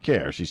wife doesn't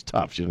care. She's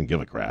tough. She doesn't give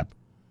a crap.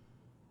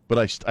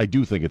 But I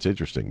do think it's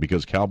interesting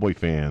because Cowboy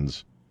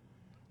fans,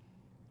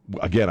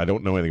 again, I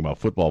don't know anything about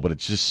football, but it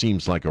just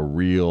seems like a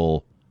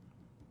real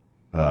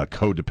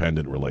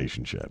codependent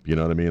relationship. You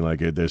know what I mean? Like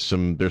there's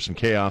some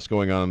chaos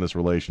going on in this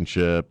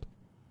relationship.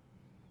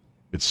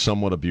 It's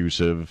somewhat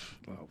abusive.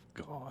 Oh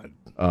God.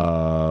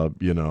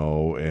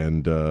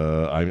 And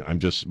I'm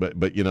just, but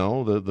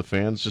the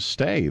fans just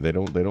stay. They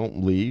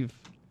don't leave.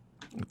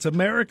 It's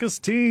America's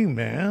team,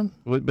 man.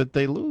 But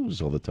they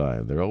lose all the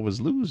time. They're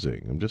always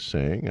losing. I'm just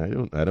saying.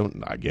 I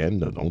don't. Again,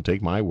 don't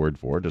take my word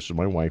for it. Just as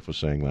my wife was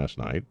saying last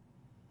night.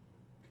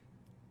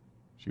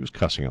 She was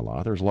cussing a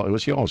lot. There's a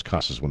lot. She always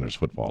cusses when there's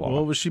football on.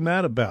 What was she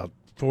mad about?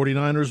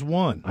 49ers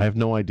won. I have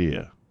no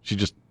idea. She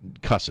just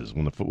cusses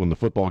when the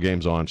football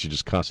game's on. She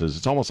just cusses.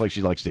 It's almost like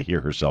she likes to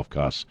hear herself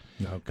cuss,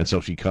 and so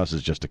she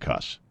cusses just to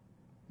cuss.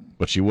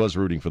 But she was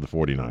rooting for the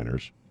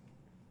 49ers,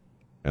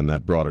 and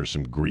that brought her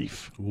some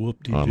grief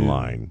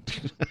online.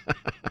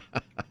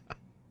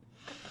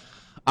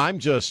 I'm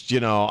just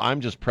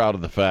proud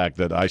of the fact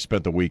that I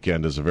spent the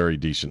weekend as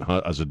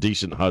a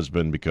decent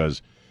husband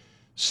because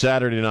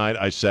Saturday night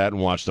I sat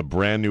and watched a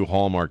brand new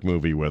Hallmark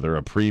movie with her,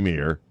 a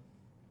premiere,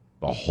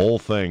 the whole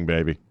thing,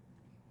 baby.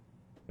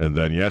 And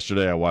then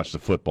yesterday I watched the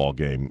football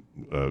game.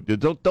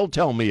 Don't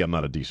tell me I'm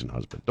not a decent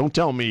husband. Don't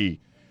tell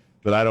me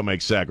that I don't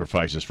make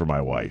sacrifices for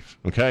my wife,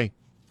 okay?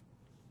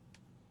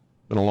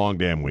 Been a long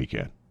damn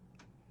weekend.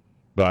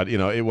 But,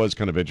 it was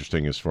kind of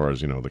interesting as far as,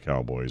 the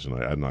Cowboys, and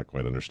I'm not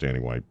quite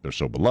understanding why they're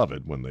so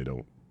beloved when they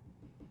don't.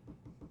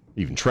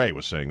 Even Trey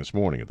was saying this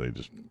morning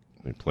that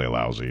they play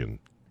lousy, and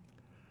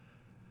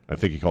I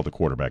think he called the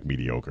quarterback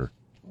mediocre.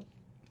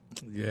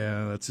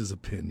 Yeah, that's his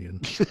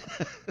opinion.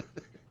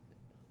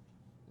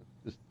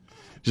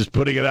 Just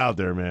putting it out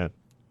there, man.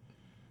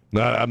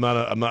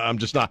 I'm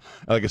just not,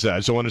 like I said, I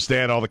just don't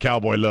understand all the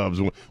Cowboy loves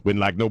when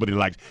like nobody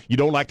likes, you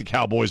don't like the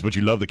Cowboys, but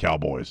you love the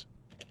Cowboys.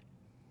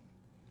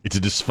 It's a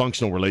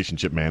dysfunctional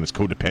relationship, man. It's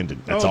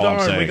codependent. That's all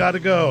I'm saying. We got to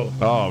go.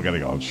 Oh, we got to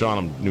go. Sean,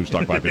 I'm News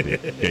Talk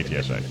 550,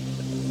 KTSA.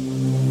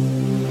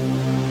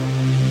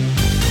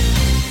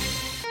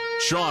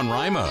 Sean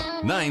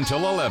Rima, 9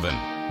 till 11.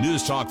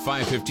 News Talk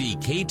 550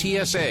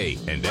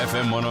 KTSA and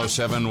FM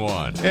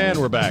 1071. And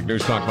we're back.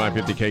 News Talk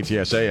 550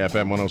 KTSA,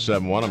 FM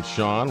 1071. I'm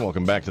Sean.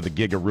 Welcome back to the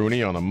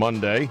Giga-Rooney on a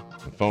Monday.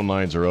 The phone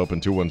lines are open,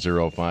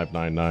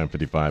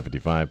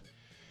 210-599-5555.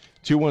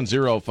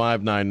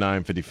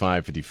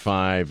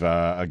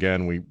 210-599-5555.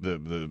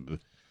 Again,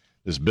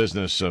 this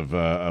business of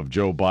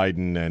Joe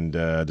Biden and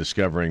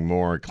discovering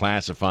more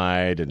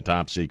classified and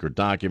top-secret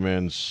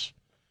documents.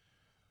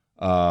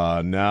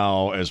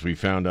 Now, as we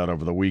found out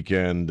over the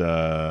weekend,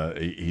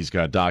 he's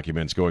got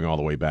documents going all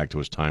the way back to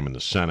his time in the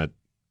Senate,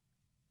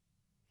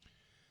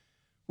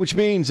 which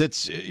means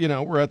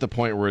we're at the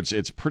point where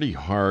it's pretty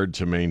hard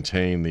to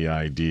maintain the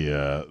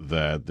idea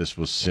that this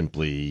was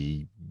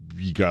simply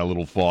he got a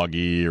little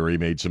foggy or he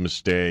made some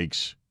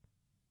mistakes.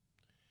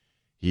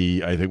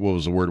 I think what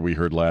was the word we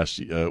heard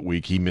last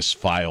week? He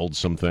misfiled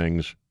some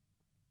things.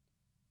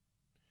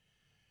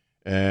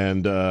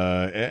 And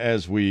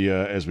as we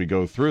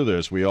go through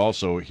this, we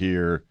also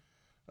hear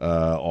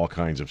all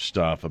kinds of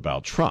stuff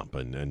about Trump.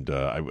 And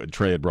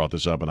Trey had brought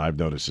this up, and I've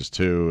noticed this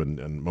too.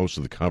 And most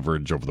of the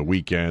coverage over the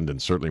weekend,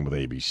 and certainly with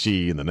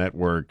ABC and the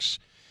networks,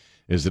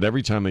 is that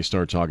every time they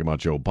start talking about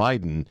Joe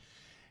Biden,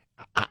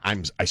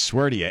 I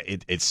swear to you,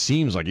 it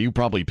seems like you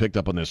probably picked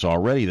up on this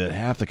already, that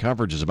half the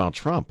coverage is about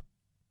Trump.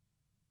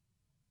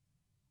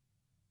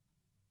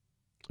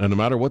 And no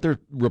matter what they're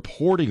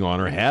reporting on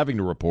or having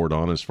to report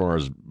on as far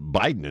as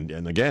Biden,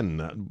 and again,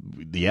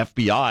 the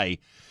FBI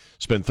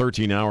spent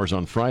 13 hours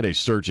on Friday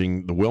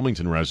searching the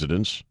Wilmington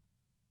residence.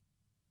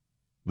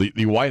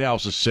 The White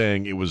House is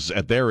saying it was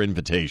at their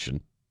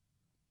invitation.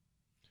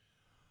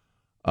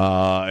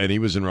 And he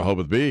was in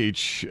Rehoboth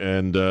Beach,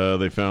 and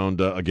they found,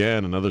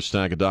 again, another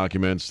stack of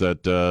documents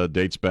that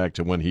dates back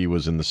to when he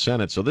was in the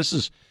Senate. So this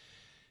is,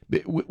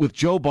 with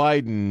Joe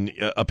Biden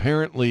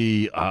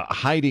apparently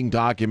hiding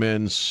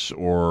documents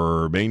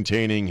or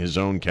maintaining his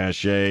own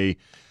cachet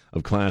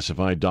of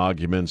classified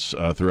documents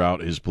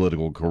throughout his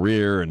political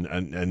career,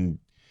 and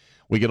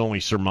we can only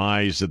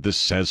surmise that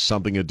this has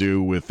something to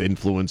do with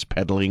influence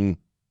peddling.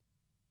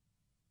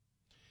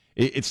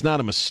 It's not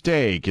a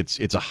mistake.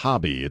 It's a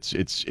hobby. It's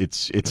it's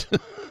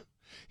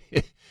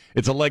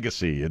a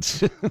legacy.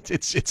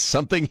 It's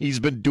something he's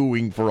been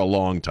doing for a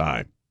long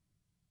time.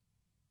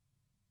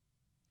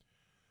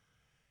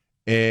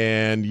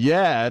 And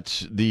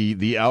yet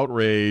the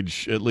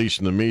outrage, at least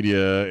in the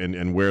media,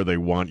 and where they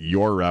want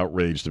your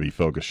outrage to be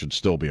focused, should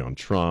still be on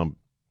Trump.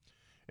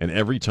 And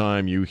every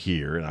time you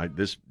hear, and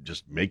this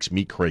just makes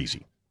me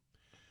crazy,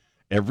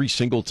 every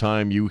single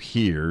time you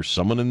hear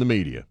someone in the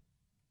media,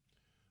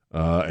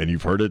 and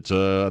you've heard it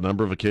on a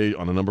number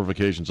of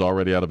occasions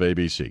already out of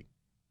ABC.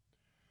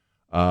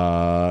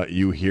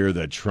 You hear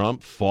that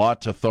Trump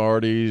fought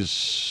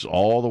authorities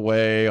all the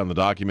way on the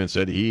documents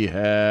that he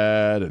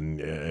had, and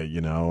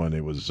and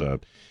it was a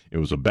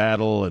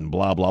battle and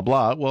blah blah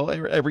blah. Well,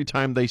 every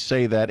time they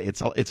say that,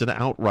 it's an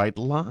outright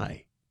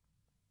lie.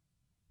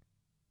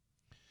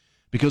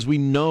 because we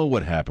know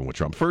what happened with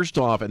Trump. First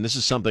off, and this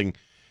is something,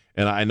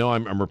 and I know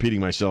I'm repeating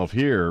myself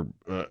here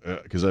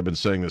because I've been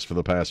saying this for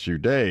the past few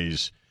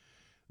days,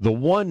 the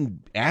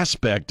one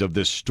aspect of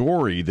this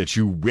story that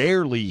you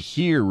rarely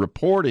hear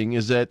reporting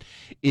is that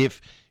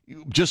if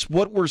just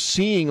what we're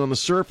seeing on the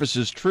surface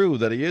is true,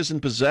 that he is in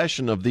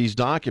possession of these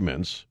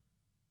documents,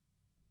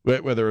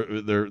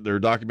 whether they're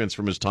documents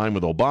from his time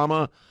with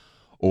Obama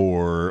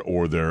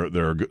or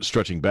they're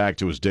stretching back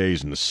to his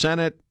days in the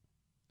Senate.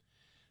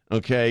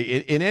 Okay,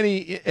 in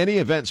any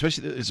event,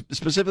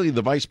 specifically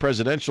the vice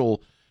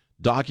presidential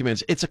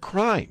documents, it's a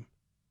crime.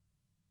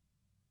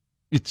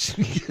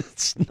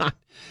 It's not.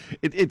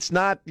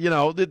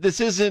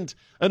 This isn't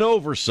an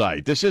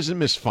oversight. This isn't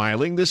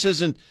misfiling. This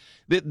isn't.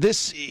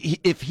 This,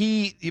 if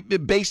he,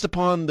 based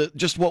upon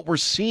just what we're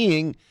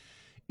seeing,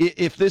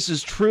 if this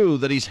is true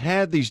that he's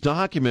had these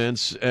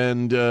documents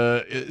and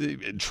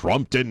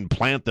Trump didn't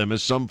plant them,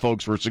 as some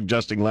folks were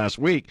suggesting last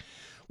week,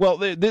 well,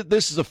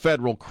 this is a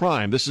federal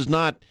crime. This is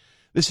not.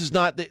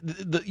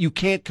 You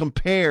can't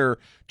compare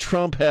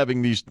Trump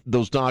having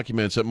those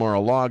documents at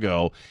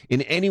Mar-a-Lago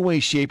in any way,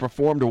 shape, or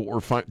form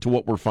to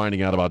what we're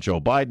finding out about Joe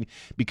Biden,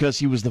 because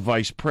he was the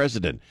vice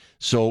president.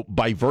 So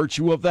by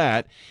virtue of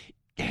that,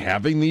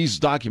 having these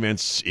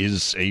documents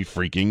is a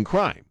freaking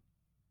crime.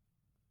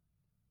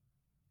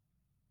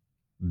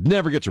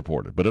 Never gets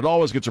reported, but it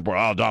always gets reported.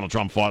 Oh, Donald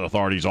Trump fought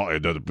authorities.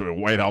 The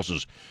White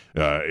House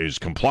is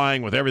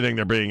complying with everything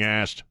they're being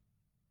asked.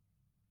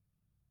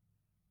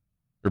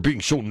 They're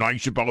being so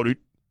nice about it.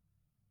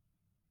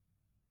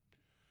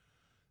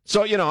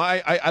 So,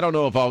 I don't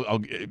know if I'll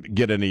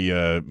get any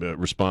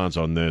response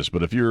on this,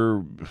 but if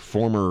you're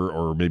former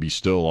or maybe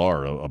still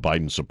are a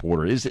Biden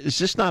supporter, is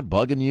this not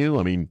bugging you?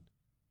 I mean,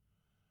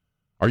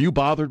 are you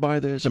bothered by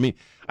this? I mean,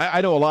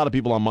 I know a lot of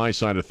people on my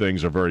side of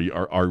things are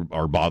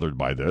bothered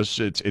by this.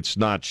 It's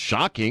not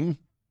shocking,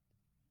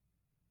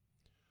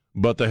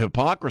 but the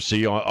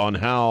hypocrisy on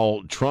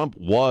how Trump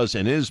was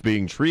and is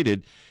being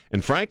treated.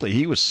 And frankly,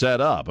 he was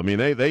set up. I mean,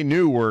 they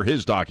knew where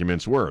his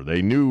documents were.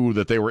 They knew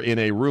that they were in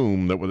a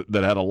room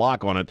that had a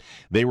lock on it.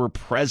 They were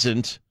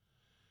present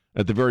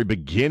at the very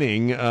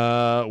beginning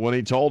when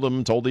he told the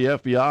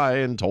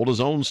FBI and told his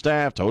own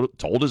staff,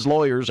 told his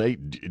lawyers, hey,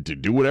 to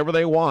do whatever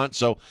they want.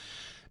 So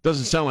it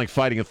doesn't sound like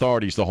fighting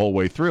authorities the whole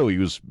way through. He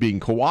was being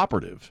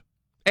cooperative.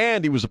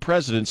 And he was the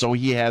president, so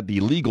he had the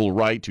legal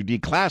right to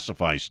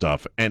declassify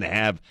stuff and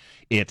have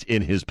it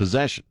in his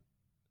possession.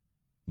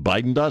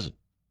 Biden doesn't.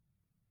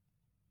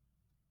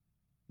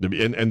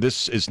 And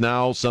this is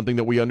now something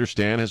that we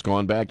understand has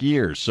gone back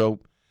years. So,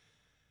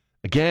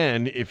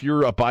 again, if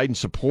you're a Biden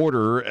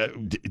supporter,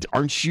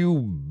 aren't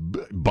you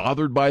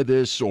bothered by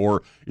this,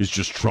 or is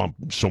just Trump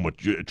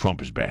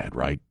is bad,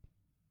 right?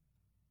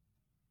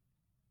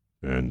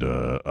 And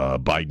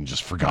Biden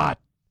just forgot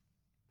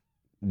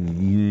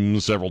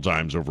several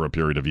times over a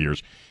period of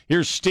years.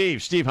 Here's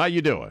Steve. Steve, how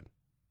you doing?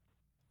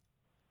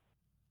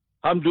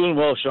 I'm doing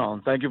well,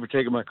 Sean. Thank you for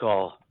taking my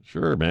call.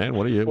 Sure, man.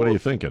 What are you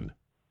thinking?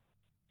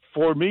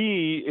 For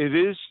me, it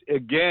is,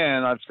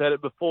 again, I've said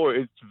it before,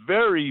 it's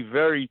very,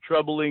 very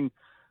troubling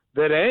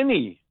that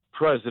any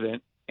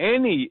president,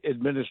 any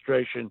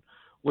administration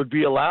would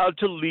be allowed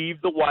to leave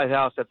the White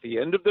House at the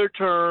end of their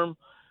term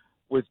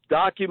with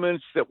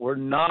documents that were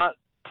not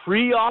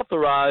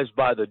pre-authorized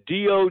by the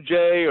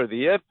DOJ or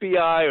the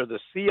FBI or the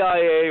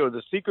CIA or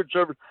the Secret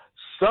Service.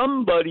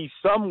 Somebody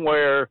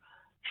somewhere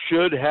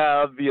should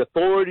have the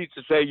authority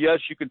to say, yes,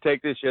 you can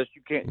take this, yes,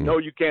 you can't, no,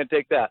 you can't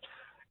take that.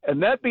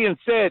 And that being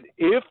said,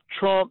 if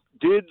Trump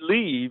did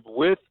leave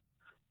with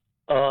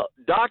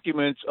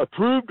documents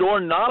approved or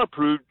not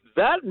approved,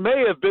 that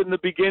may have been the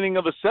beginning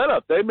of a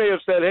setup. They may have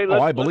said, hey,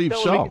 let's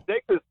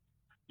take this,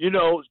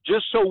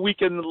 just so we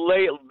can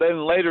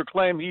then later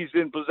claim he's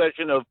in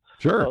possession of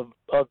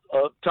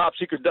top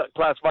secret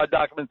classified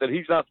documents that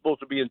he's not supposed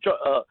to be in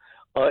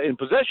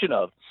possession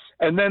of.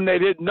 And then they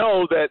didn't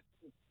know that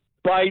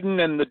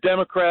Biden and the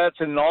Democrats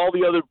and all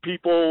the other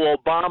people,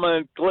 Obama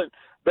and Clinton,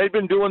 they've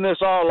been doing this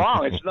all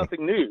along. It's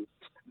nothing new.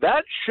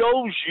 That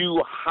shows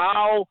you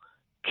how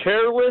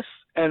careless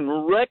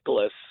and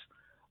reckless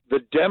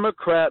the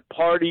Democrat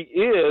Party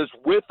is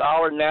with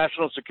our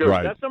national security.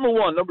 Right. That's number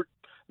one.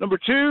 Number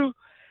two,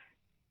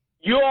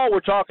 you all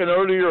were talking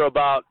earlier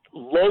about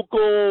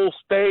local,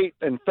 state,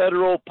 and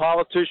federal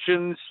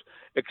politicians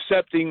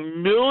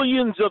accepting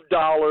millions of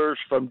dollars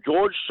from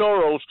George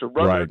Soros to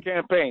run their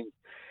campaigns.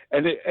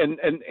 And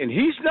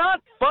he's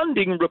not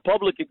funding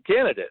Republican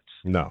candidates.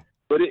 No.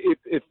 But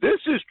if this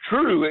is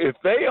true, if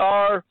they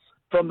are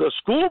from the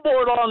school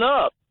board on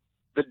up,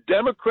 the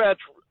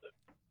Democrats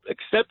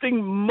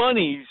accepting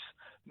monies,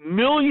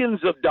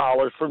 millions of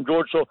dollars from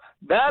George Soros,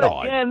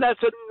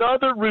 that's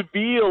another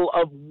reveal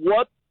of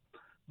what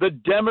the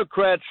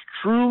Democrats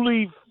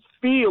truly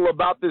feel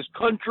about this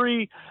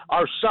country,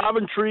 our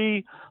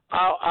sovereignty,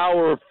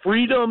 our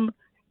freedom.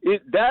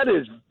 That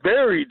is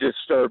very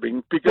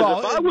disturbing because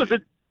if I was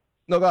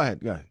No, go ahead.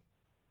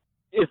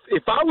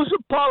 If I was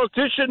a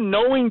politician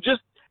knowing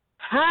just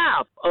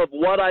half of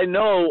what I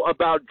know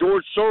about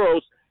George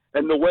Soros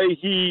and the way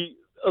he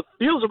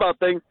feels about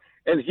things,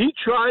 and he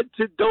tried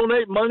to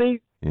donate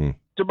money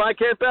to my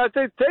campaign. I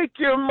said, take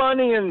your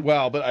money and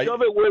shove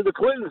it where the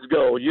Clintons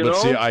go. You know.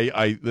 See,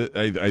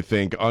 I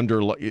think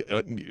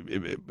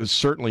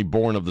certainly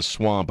born of the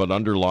swamp, but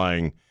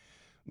underlying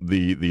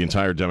the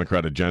entire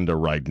Democrat agenda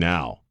right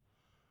now,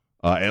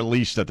 at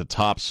least at the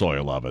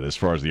topsoil of it, as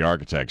far as the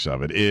architects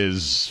of it,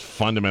 is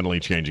fundamentally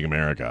changing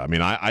America. I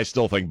mean, I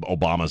still think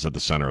Obama's at the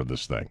center of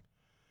this thing.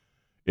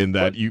 In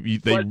that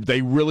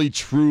they really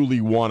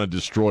truly want to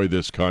destroy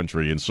this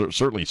country, and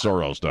certainly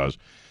Soros does,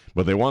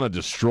 but they want to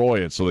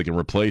destroy it so they can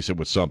replace it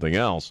with something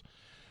else,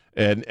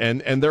 and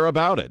they're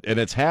about it, and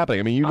it's happening.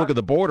 I mean, you look at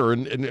the border,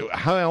 and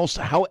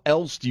how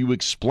else do you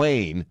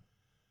explain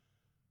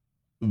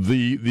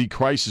the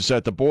crisis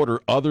at the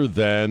border other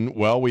than,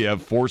 well, we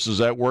have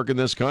forces at work in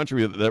this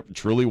country that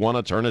truly want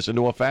to turn us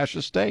into a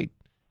fascist state,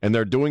 and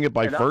they're doing it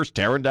by first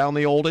tearing down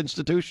the old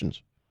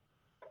institutions.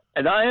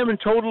 And I am in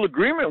total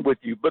agreement with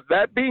you. But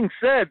that being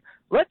said,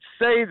 let's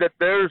say that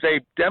there's a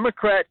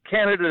Democrat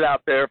candidate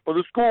out there for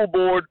the school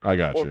board or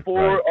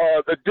for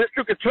the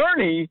district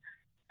attorney,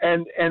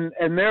 and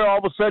they're all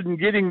of a sudden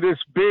getting this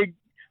big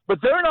 – but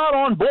they're not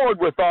on board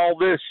with all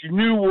this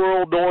New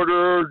World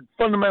Order,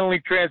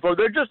 fundamentally transformed.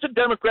 They're just a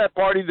Democrat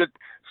party that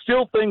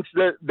still thinks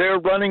that they're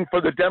running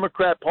for the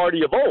Democrat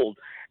Party of old.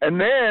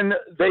 And then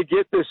they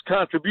get this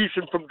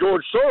contribution from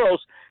George Soros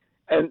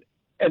and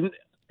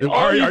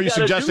Are you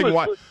suggesting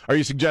what? Are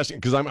you suggesting,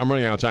 because I'm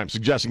running out of time,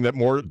 suggesting that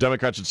more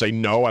Democrats should say,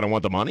 no, I don't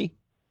want the money?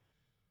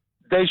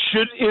 They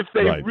should, if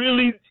they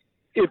really,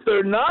 if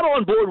they're not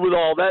on board with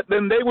all that,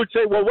 then they would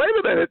say, well, wait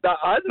a minute,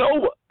 I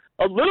know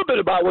a little bit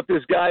about what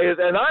this guy is,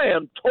 and I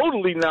am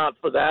totally not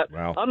for that.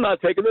 Well, I'm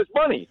not taking this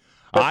money.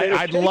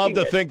 I'd love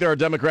to think there are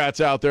Democrats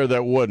out there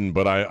that wouldn't,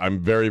 but I'm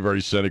very,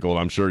 very cynical, and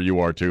I'm sure you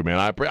are too, man.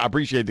 I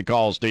appreciate the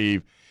call,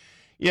 Steve.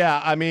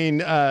 Yeah, I mean,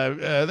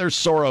 there's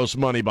Soros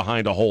money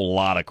behind a whole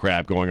lot of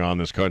crap going on in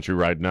this country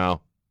right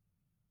now.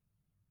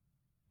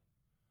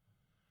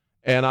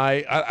 And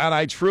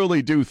I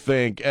truly do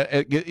think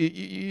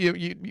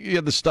you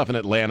had the stuff in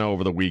Atlanta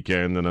over the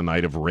weekend and a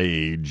night of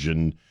rage,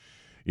 and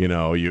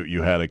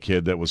you had a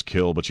kid that was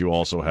killed, but you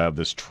also have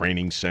this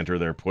training center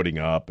they're putting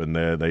up, and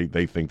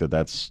they think that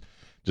that's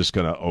just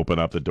going to open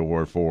up the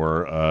door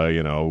for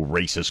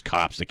racist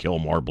cops to kill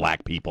more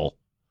black people.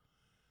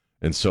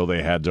 And so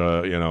they had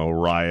to,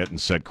 riot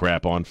and set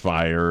crap on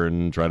fire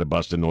and try to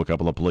bust into a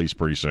couple of police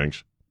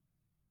precincts.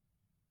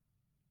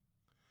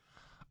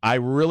 I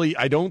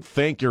don't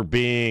think you're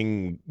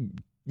being,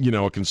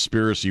 a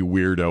conspiracy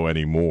weirdo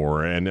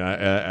anymore. And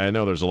I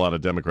know there's a lot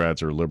of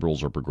Democrats or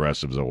liberals or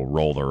progressives that will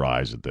roll their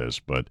eyes at this,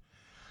 but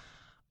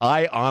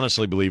I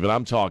honestly believe it.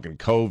 I'm talking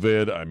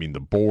COVID. I mean, the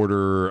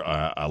border,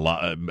 a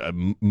lot,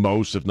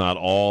 most, if not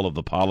all, of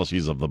the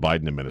policies of the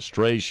Biden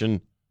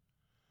administration.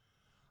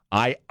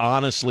 I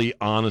honestly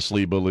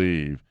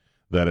believe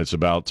that it's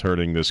about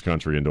turning this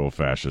country into a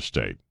fascist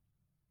state.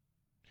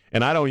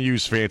 And I don't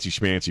use fancy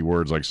schmancy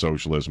words like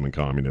socialism and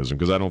communism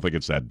because I don't think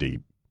it's that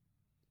deep.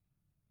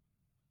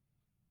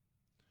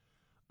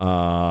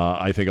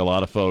 I think a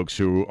lot of folks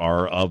who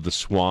are of the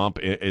swamp,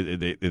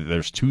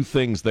 there's two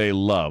things they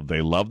love.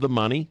 They love the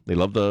money. They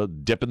love the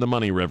dip in the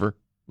money river.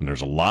 And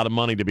there's a lot of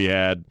money to be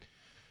had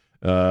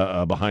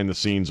behind the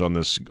scenes on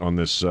this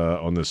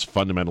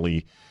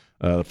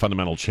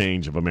fundamental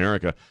change of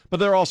America.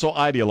 But they're also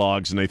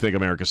ideologues, and they think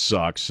America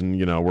sucks, and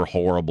we're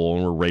horrible,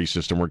 and we're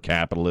racist, and we're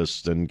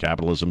capitalists, and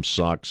capitalism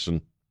sucks,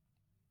 and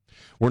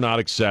we're not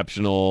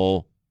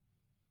exceptional.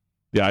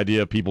 The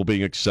idea of people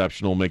being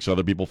exceptional makes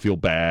other people feel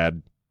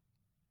bad.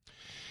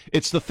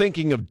 It's the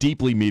thinking of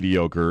deeply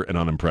mediocre and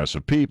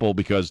unimpressive people,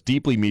 because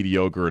deeply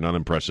mediocre and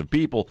unimpressive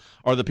people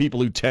are the people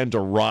who tend to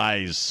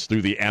rise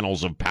through the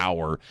annals of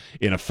power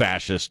in a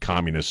fascist,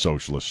 communist,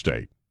 socialist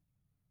state.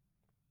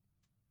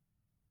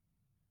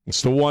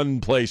 It's the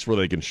one place where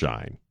they can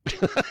shine.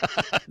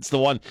 It's the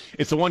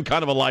one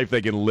kind of a life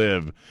they can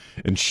live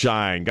and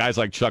shine. Guys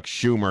like Chuck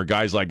Schumer,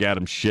 guys like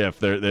Adam Schiff,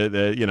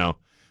 they're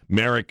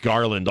Merrick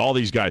Garland, all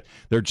these guys,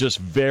 they're just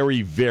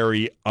very,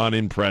 very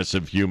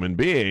unimpressive human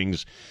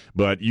beings,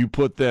 but you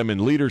put them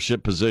in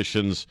leadership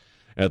positions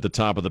at the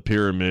top of the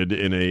pyramid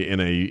in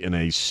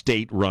a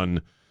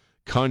state-run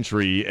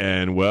country,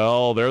 and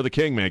well, they're the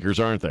kingmakers,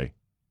 aren't they?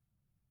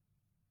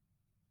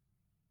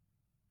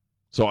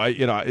 So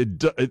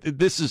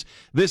this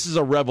is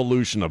a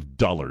revolution of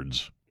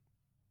dullards,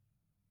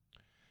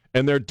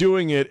 and they're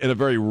doing it in a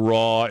very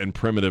raw and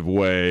primitive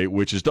way,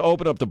 which is to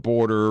open up the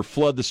border,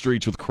 flood the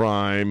streets with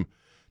crime,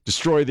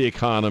 destroy the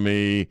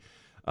economy,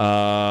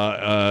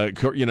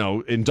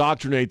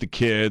 indoctrinate the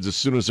kids as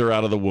soon as they're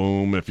out of the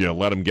womb, if you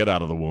let them get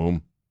out of the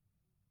womb.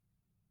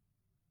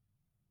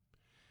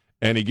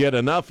 And you get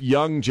enough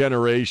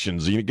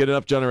generations of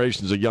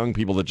young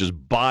people that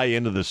just buy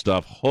into this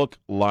stuff, hook,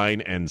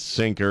 line, and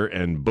sinker,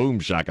 and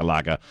boom,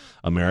 shakalaka,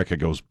 America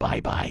goes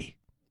bye-bye.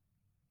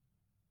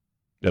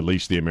 At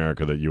least the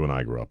America that you and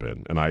I grew up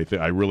in. And I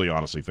really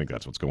honestly think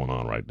that's what's going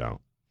on right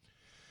now.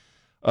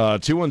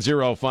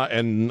 2105,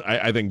 and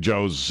I think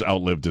Joe's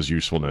outlived his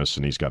usefulness,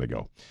 and he's got to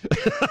go.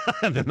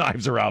 The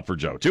knives are out for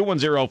Joe.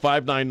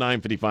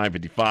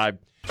 210-599-5555.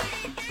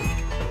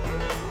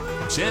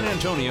 San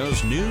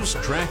Antonio's news,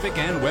 traffic,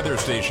 and weather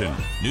station.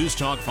 News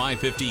Talk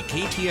 550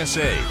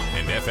 KTSA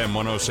and FM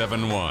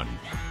 1071.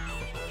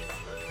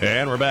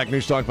 And we're back.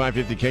 News Talk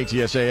 550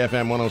 KTSA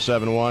FM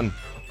 1071.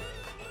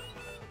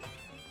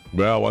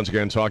 Well, once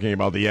again, talking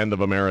about the end of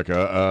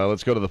America.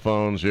 Let's go to the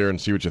phones here and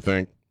see what you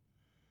think.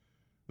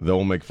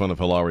 They'll make fun of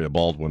Hilaria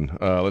Baldwin.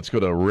 Let's go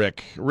to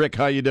Rick. Rick,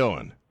 how you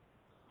doing?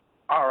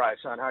 All right,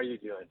 son. How you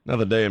doing?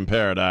 Another day in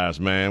paradise,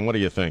 man. What are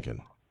you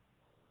thinking?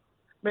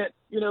 Man,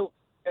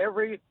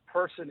 every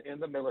person in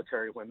the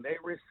military, when they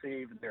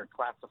receive their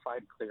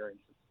classified clearances,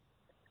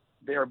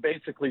 they are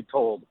basically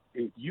told,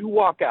 if you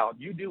walk out,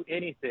 you do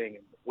anything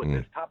with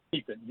this top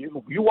secret,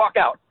 you walk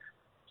out,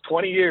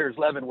 20 years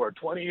Leavenworth,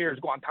 20 years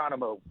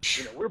Guantanamo,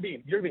 you're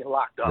being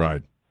locked up.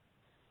 Right.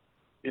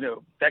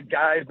 That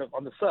guy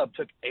on the sub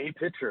took a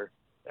picture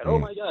and, oh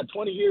my God,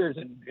 20 years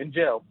in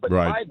jail. But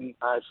right. Biden,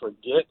 I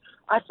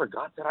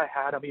forgot that I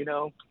had him,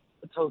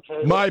 It's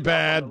okay. My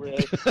bad.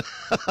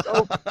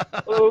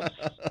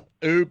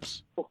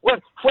 Oops.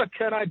 What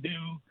can I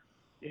do?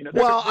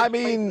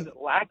 Lackland.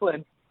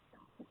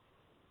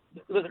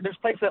 There's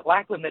places at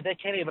Lackland that they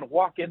can't even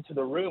walk into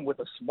the room with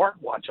a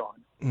smartwatch on.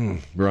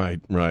 Right.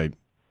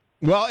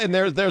 Well, and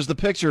there's the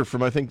picture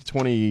from I think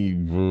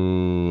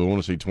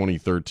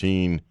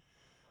 2013,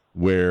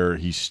 where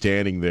he's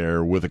standing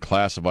there with a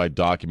classified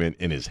document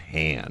in his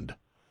hand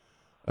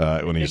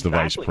when he's the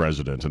vice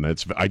president, and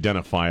it's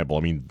identifiable.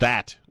 I mean,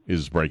 that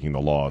is breaking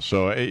the law.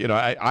 So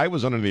I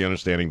was under the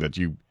understanding that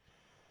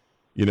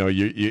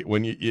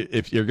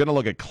if you're going to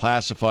look at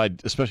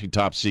classified, especially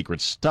top secret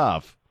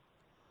stuff,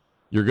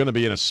 you're going to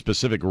be in a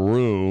specific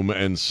room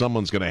and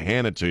someone's going to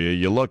hand it to you.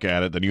 You look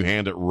at it, then you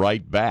hand it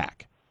right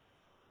back.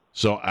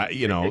 So,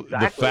 Exactly.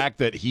 The fact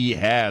that he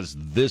has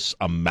this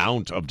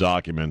amount of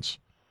documents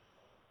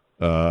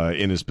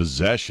in his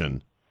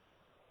possession,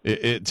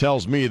 it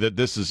tells me that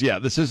this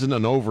isn't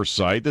an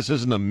oversight. This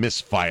isn't a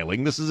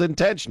misfiling. This is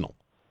intentional.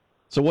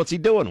 So what's he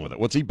doing with it?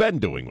 What's he been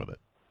doing with it?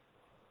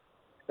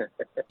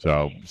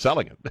 So,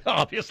 selling it,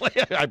 obviously.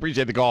 I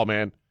appreciate the call,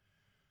 man.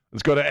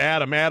 Let's go to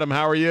Adam. Adam,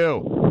 how are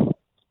you?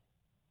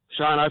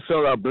 Sean, I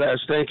feel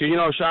blessed. Thank you.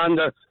 Sean,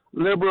 the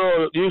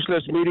liberal,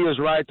 useless media is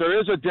right. There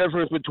is a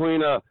difference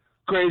between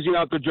crazy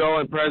Uncle Joe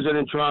and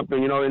President Trump,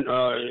 and,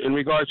 in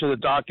regards to the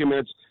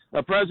documents.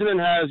 A president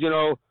has,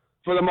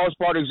 for the most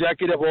part,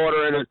 executive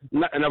order,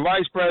 and a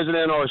vice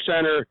president or a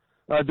senator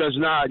does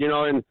not,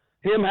 and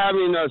him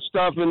having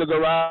stuff in the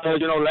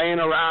garage, laying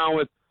around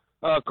with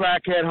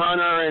crackhead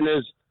Hunter and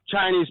his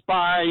Chinese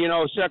spy,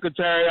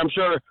 secretary. I'm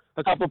sure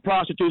a couple of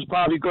prostitutes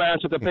probably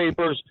glanced at the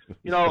papers.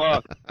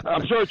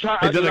 I'm sure China.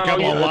 He did a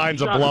couple of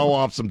lines of blow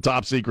off some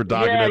top secret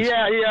documents.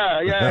 Yeah.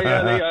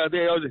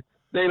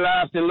 They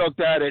laughed and looked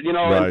at it.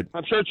 Right.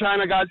 I'm sure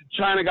China got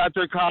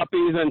their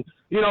copies, and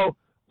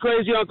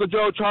crazy Uncle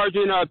Joe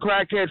charging a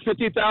crackhead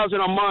 $50,000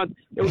 a month.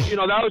 That was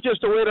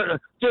just a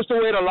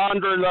way to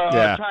launder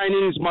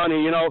Chinese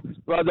money.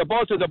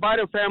 The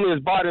Biden family is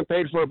bought and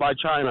paid for by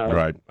China.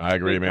 Right, I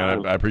agree,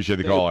 man. I appreciate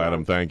the call,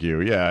 Adam. Thank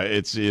you. Yeah,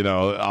 it's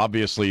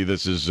obviously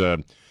this is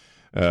a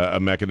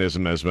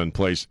mechanism that's been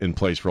in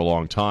place for a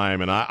long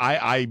time, and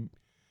I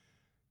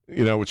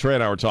Trey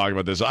and I were talking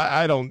about this.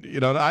 I don't,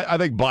 I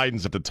think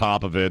Biden's at the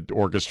top of it,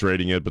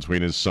 orchestrating it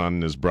between his son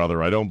and his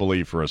brother. I don't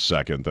believe for a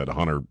second that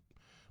Hunter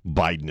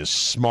Biden is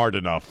smart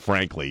enough,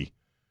 frankly,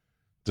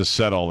 to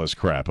set all this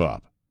crap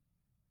up.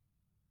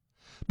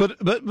 But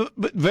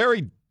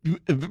very,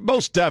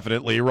 most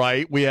definitely,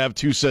 right? We have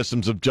two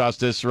systems of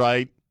justice,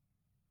 right?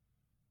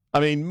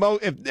 I mean,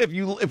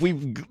 if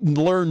we've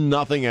learned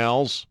nothing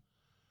else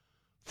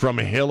from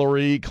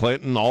Hillary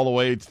Clinton all the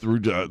way through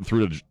to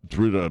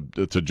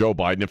Joe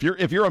Biden,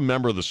 if you're a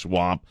member of the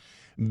swamp,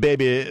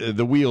 baby,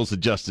 the wheels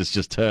of justice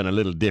just turn a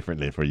little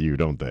differently for you,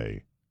 don't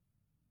they?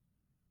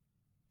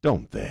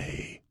 Don't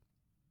they?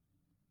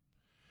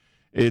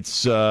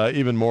 It's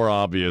even more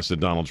obvious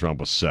that Donald Trump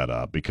was set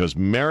up because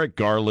Merrick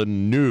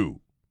Garland knew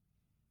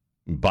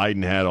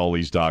Biden had all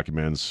these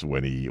documents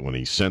when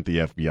he sent the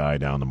FBI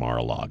down to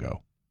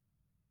Mar-a-Lago.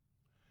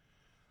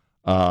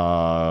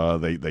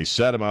 They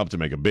set him up to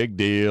make a big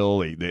deal.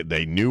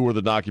 They knew where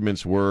the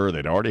documents were.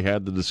 They'd already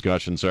had the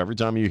discussion. So every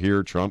time you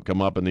hear Trump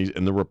come up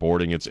in the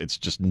reporting, it's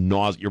just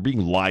nausea. You're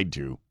being lied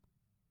to.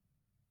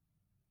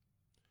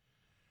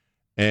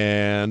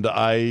 And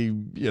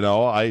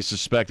I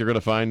suspect they're going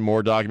to find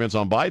more documents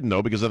on Biden,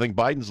 though, because I think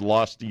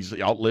he's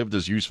outlived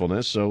his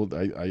usefulness. So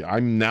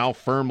I'm now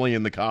firmly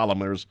in the column.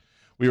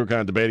 We were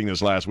kind of debating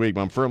this last week,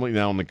 but I'm firmly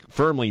now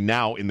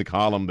in the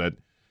column that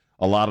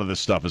a lot of this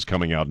stuff is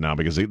coming out now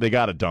because they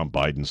got to dump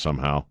Biden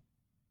somehow.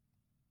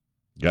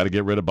 Got to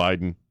get rid of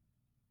Biden.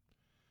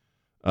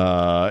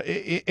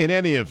 In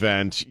any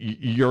event,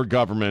 your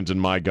government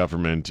and my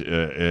government,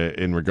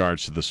 in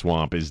regards to the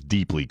swamp, is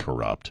deeply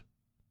corrupt.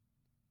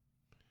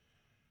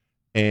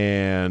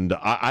 And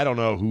I don't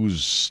know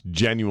who's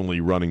genuinely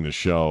running the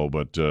show,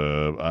 but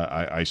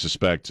I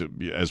suspect,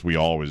 as we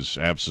always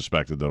have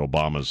suspected, that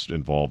Obama's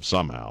involved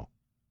somehow.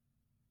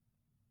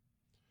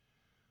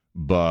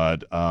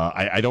 But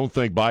I don't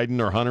think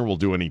Biden or Hunter will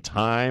do any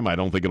time. I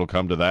don't think it'll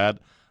come to that.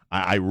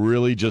 I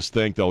really just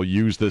think they'll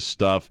use this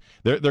stuff.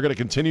 They're going to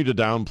continue to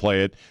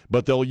downplay it,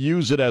 but they'll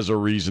use it as a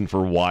reason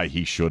for why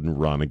he shouldn't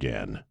run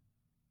again.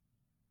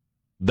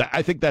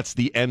 I think that's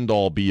the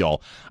end-all,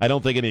 be-all. I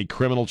don't think any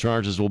criminal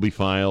charges will be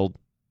filed.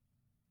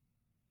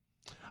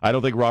 I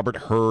don't think Robert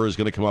Hur is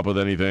going to come up with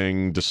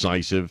anything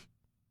decisive.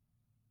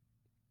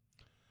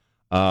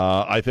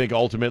 I think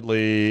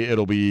ultimately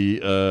it'll be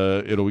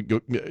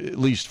at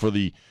least for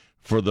the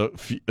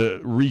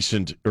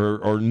recent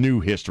or new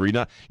history.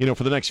 Not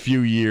for the next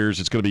few years,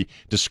 it's going to be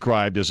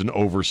described as an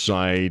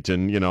oversight,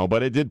 and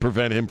but it did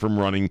prevent him from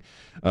running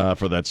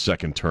for that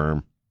second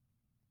term.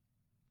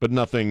 But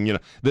nothing,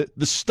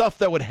 the stuff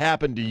that would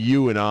happen to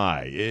you and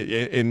I,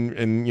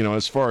 in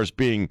as far as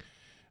being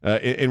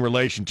in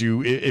relation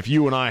to if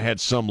you and I had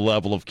some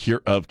level of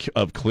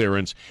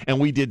clearance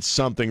and we did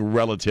something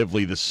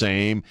relatively the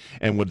same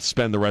and would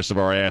spend the rest of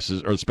our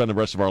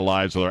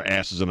lives with our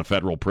asses in a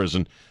federal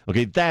prison.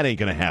 Okay, that ain't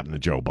going to happen to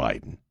Joe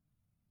Biden,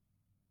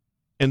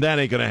 and that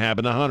ain't going to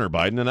happen to Hunter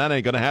Biden, and that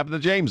ain't going to happen to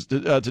James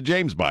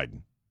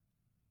Biden.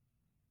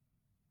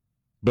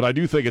 But I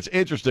do think it's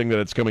interesting that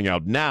it's coming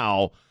out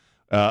now.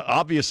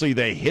 Obviously,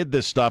 they hid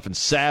this stuff and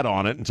sat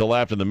on it until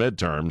after the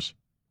midterms.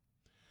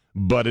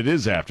 But it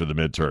is after the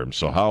midterms,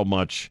 so how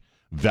much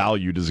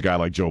value does a guy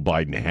like Joe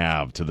Biden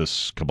have to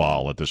this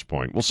cabal at this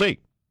point? We'll see.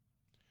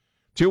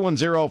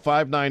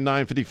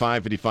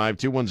 210-599-5555,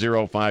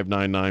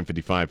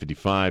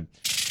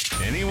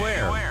 210-599-5555.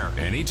 Anywhere,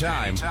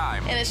 anytime.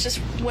 And it's just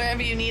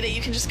wherever you need it,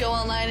 you can just go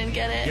online and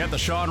get it. Get the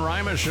Sean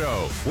Rima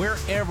Show,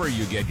 wherever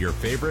you get your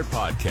favorite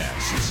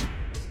podcasts.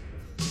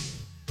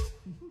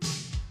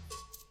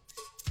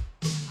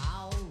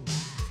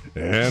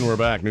 And we're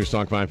back. News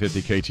Talk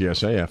 550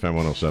 KTSA, FM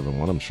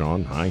 107.1. I'm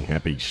Sean. Hi.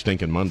 Happy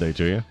stinking Monday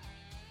to you.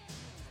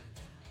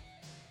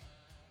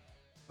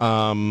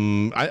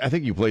 I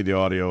think you played the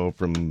audio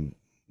from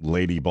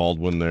Lady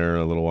Baldwin there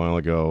a little while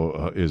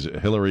ago. Is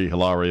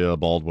Hilaria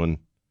Baldwin,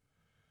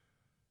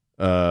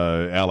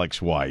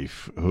 Alec's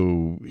wife,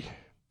 who,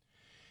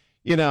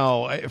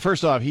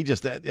 first off,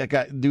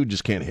 dude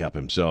just can't help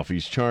himself.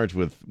 He's charged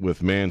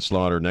with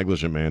manslaughter,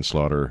 negligent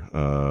manslaughter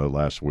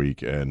last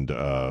week, and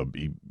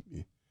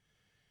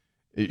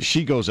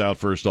she goes out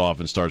first off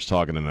and starts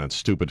talking in that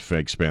stupid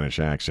fake Spanish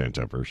accent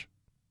of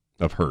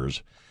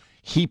hers.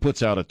 He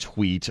puts out a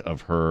tweet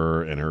of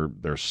her and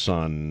their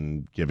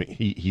son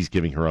he's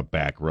giving her a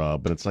back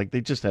rub, and it's like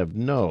they just have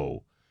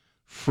no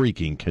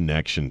freaking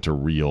connection to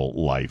real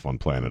life on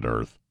planet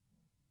Earth.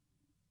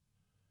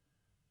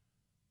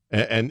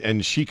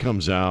 And she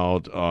comes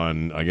out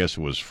on, I guess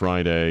it was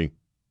Friday.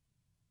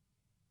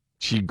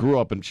 She's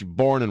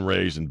born and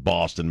raised in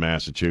Boston,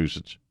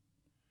 Massachusetts.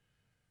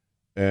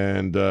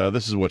 And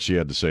this is what she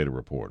had to say to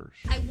reporters.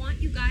 I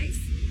want you guys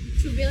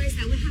to realize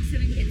that we have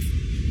 7 kids.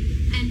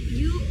 And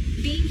you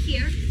being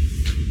here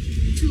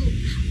to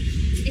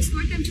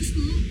escort them to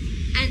school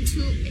and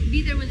to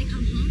be there when they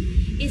come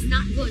home is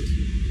not good.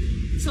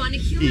 So on a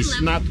human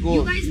level,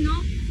 you guys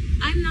know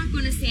I'm not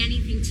going to say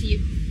anything to you.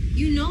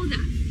 You know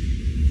that.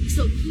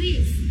 So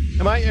please.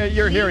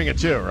 You're hearing it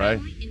too, right?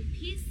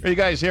 Are you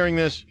guys hearing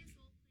this?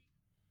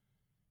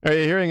 Are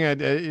you hearing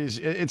it?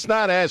 It's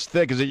not as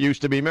thick as it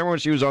used to be. Remember when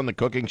she was on the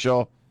cooking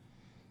show?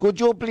 Could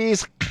you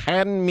please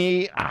hand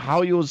me,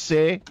 how you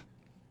say,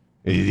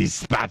 the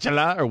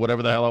spatula or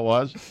whatever the hell it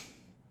was?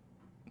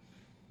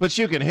 But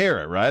you can hear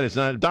it, right? It's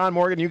not Don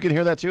Morgan. You can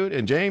hear that too,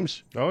 and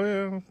James.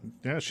 Oh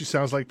yeah. She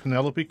sounds like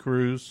Penelope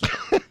Cruz.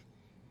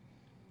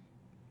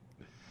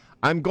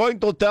 I'm going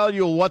to tell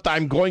you what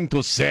I'm going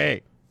to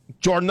say.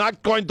 You're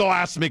not going to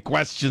ask me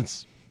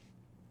questions.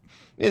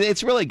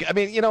 It's really.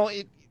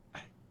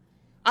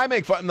 I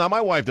make fun. Now,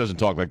 my wife doesn't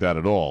talk like that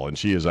at all, and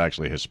she is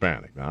actually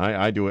Hispanic. Now,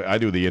 I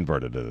do the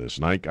inverted of this,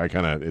 and I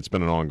kind of, it's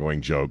been an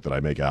ongoing joke that I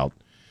make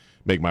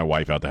my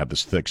wife out to have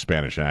this thick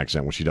Spanish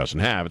accent when she doesn't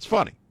have. It's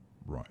funny.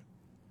 Right.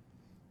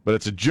 But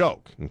it's a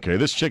joke, okay?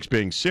 This chick's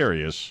being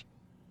serious.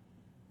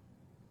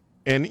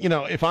 And,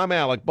 if I'm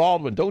Alec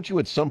Baldwin, don't you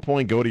at some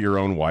point go to your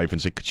own wife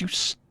and say, could you,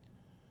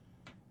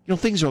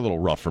 things are a little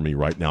rough for me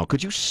right now.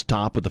 Could you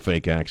stop with the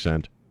fake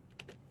accent?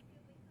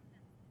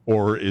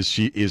 Or is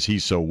he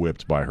so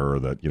whipped by her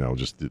that,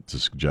 just to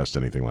suggest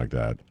anything like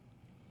that? Do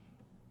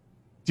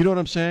you know what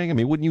I'm saying? I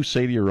mean, wouldn't you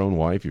say to your own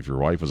wife, if your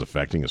wife was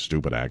affecting a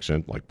stupid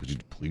accent, like, would you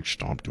please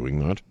stop doing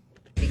that?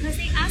 Because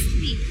they asked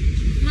me,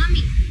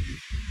 Mommy,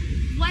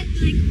 what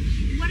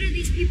are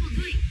these people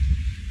doing?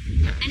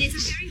 And it's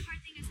a very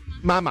hard thing as a mom.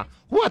 Mama,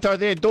 what are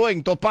they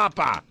doing to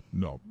Papa?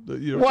 No.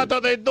 What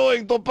are they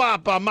doing to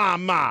Papa,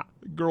 Mama?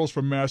 Girls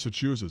from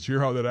Massachusetts, hear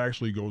how that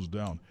actually goes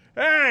down.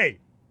 Hey!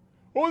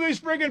 Who are these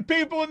friggin'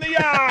 people in the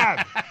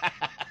yard?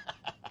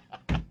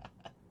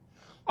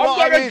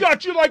 I'm gonna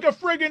gut you like a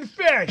friggin'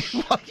 fish.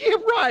 Well,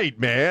 you're right,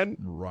 man.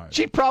 Right.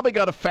 She probably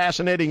got a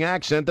fascinating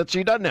accent that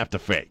she doesn't have to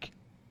fake.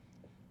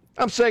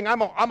 I'm saying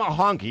I'm a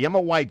honky. I'm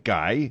a white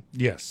guy.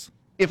 Yes.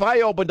 If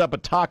I opened up a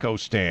taco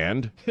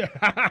stand, do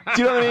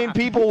you know what I mean?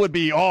 People would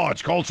be, oh,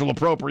 it's cultural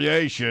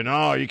appropriation.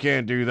 Oh, you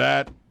can't do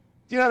that. Do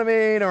you know what I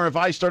mean? Or if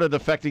I started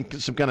affecting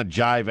some kind of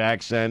jive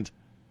accent.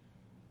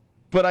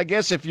 But I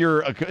guess if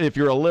you're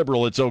a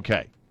liberal, it's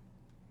okay.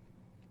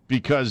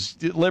 Because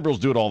liberals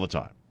do it all the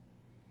time.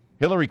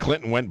 Hillary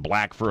Clinton went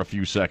black for a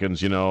few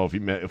seconds,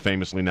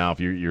 famously now a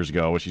few years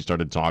ago when she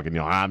started talking,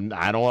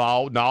 I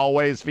don't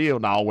always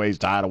feel always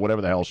tired, or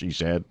whatever the hell she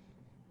said.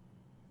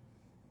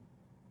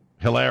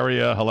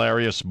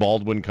 Hilarious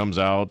Baldwin comes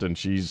out and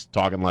she's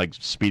talking like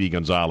Speedy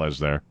Gonzalez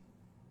there.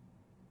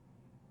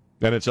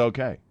 Then it's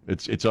okay.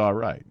 It's all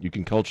right. You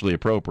can culturally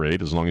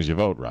appropriate as long as you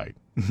vote right.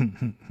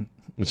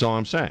 That's all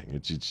I'm saying.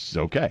 It's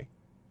okay.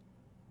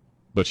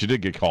 But she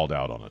did get called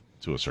out on it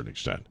to a certain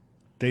extent.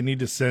 They need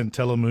to send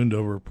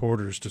Telemundo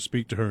reporters to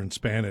speak to her in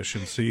Spanish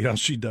and see how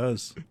she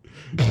does.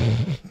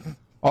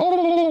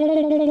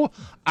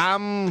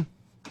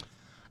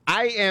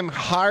 I am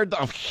hard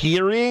of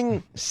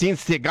hearing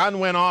since the gun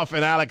went off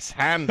in Alex's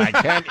hand. I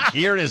can't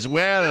hear as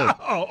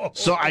well.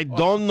 So I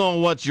don't know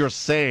what you're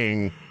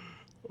saying.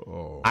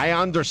 I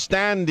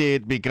understand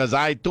it because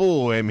I,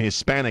 too, am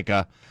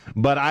Hispanica,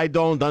 but I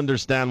don't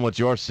understand what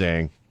you're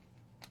saying.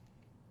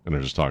 And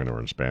they're just talking to her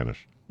in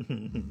Spanish.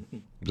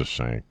 Just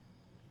saying.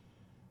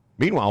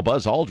 Meanwhile,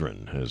 Buzz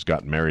Aldrin has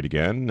gotten married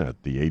again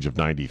at the age of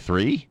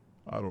 93.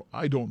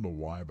 I don't know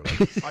why,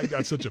 but I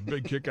got such a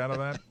big kick out of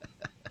that.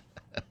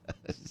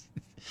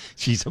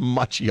 She's a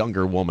much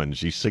younger woman.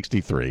 She's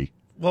 63.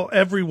 Well,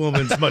 every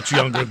woman's much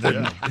younger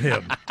than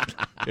him.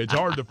 It's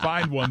hard to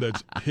find one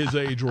that's his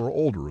age or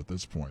older at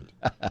this point.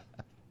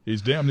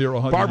 He's damn near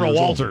 100 Barbara years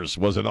Walters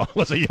was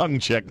a young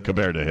chick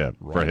compared to him,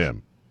 for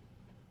him.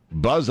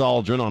 Buzz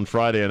Aldrin on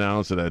Friday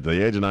announced that at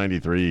the age of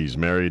 93, he's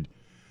married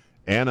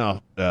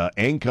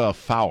Anka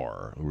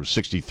Fowler, who was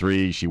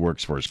 63. She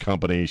works for his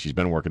company. She's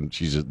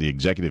the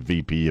executive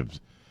VP of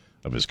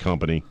his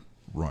company.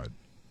 Right.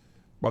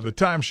 By the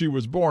time she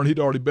was born, he'd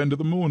already been to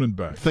the moon and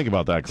back. Think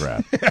about that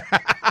crap.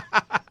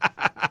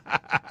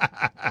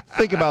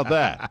 Think about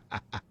that.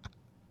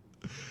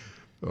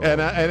 And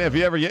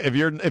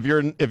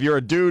if you're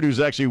a dude who's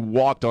actually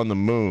walked on the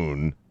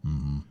moon,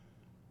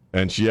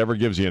 and she ever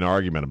gives you an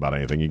argument about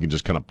anything, you can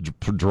just kind of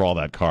draw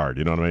that card.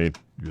 You know what I mean?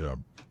 Yeah.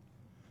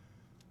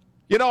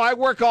 I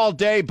work all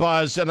day,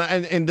 Buzz,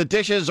 and the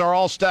dishes are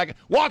all stacked.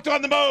 Walked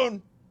on the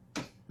moon.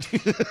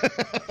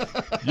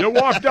 You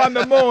walked on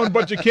the moon,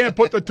 but you can't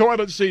put the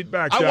toilet seat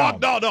back down.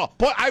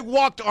 But I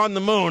walked on the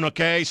moon,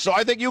 okay? So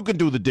I think you can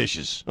do the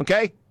dishes,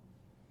 okay?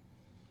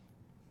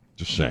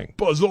 Just saying.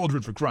 Buzz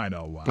Aldrin, for crying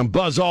out loud. I'm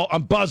Buzz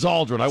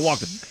Aldrin. I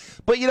walked.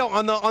 But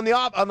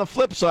on the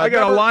flip side, I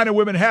got a line of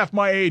women half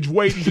my age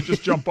waiting to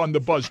just jump on the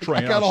Buzz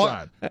train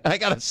outside. I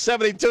got a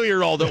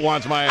 72-year-old that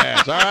wants my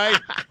ass. All right,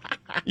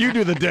 you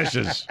do the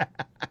dishes.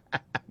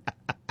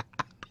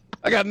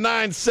 I got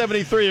 9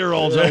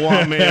 73-year-olds that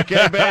want me,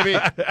 okay, baby?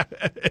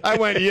 I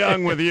went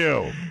young with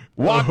you.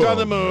 Walked on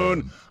the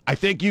moon. I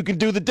think you can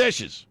do the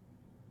dishes.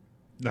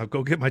 Now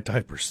go get my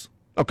diapers.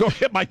 Oh, go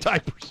get my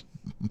diapers.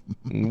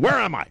 Where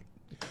am I?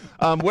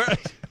 Where?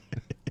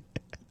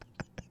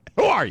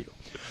 Who are you?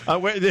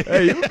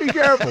 Hey, you be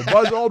careful.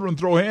 Buzz Aldrin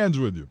throw hands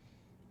with you.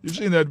 You've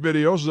seen that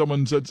video.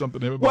 Someone said something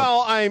to him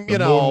about the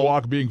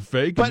moonwalk being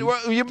fake. But I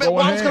was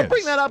going to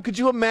bring that up. Could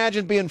you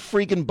imagine being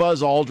freaking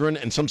Buzz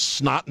Aldrin and some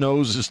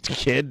snot-nosed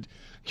kid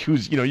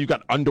who's, you've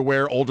got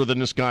underwear older than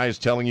this guy is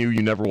telling you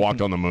never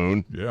walked on the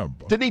moon? Yeah.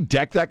 Didn't he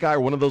deck that guy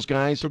or one of those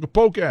guys? Took a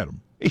poke at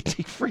him. He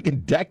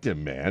freaking decked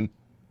him, man.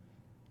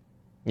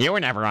 You were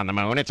never on the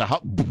moon. It's a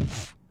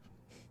hoax.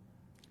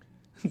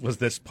 Was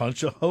this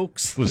punch a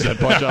hoax? Was that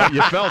punch a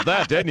You felt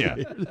that, didn't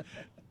you?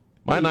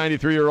 My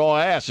 93-year-old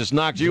ass just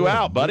knocked you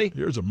out, buddy.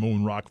 Here's a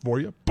moon rock for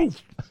you.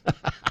 Poof.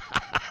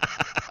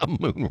 A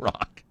moon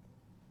rock.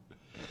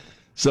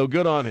 So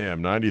good on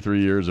him,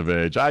 93 years of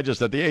age. At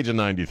the age of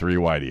 93,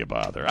 why do you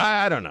bother?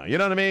 I don't know. You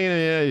know what I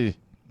mean?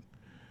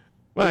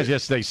 Why don't you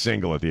just stay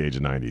single at the age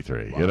of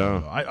 93,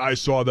 I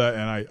saw that,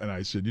 and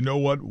I said, you know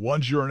what?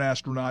 Once you're an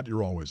astronaut,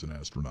 you're always an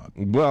astronaut.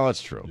 Well,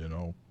 that's true.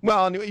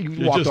 Well,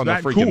 you walked on the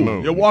freaking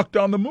moon. You walked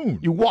on the moon.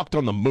 You walked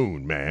on the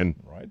moon, man.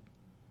 Right.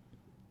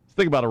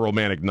 Think about a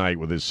romantic night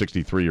with his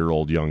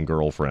 63-year-old young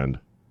girlfriend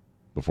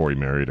before he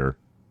married her.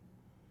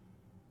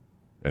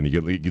 And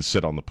you could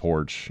sit on the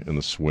porch in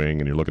the swing,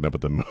 and you're looking up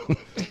at the moon.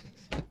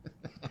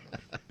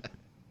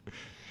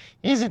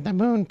 Isn't the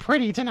moon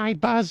pretty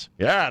tonight, Buzz?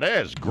 Yeah, it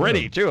is.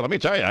 Gritty, too. Let me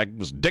tell you, I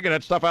was digging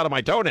that stuff out of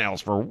my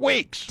toenails for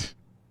weeks.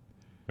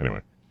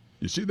 Anyway.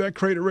 You see that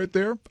crater right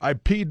there? I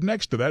peed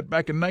next to that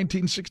back in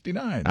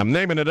 1969. I'm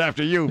naming it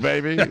after you,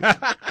 baby.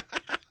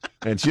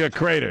 It's your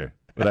crater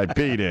that I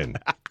peed in.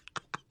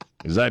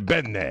 Because I've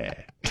been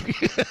there.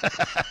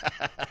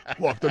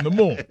 Walked on the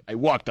moon. I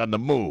walked on the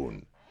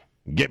moon.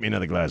 Get me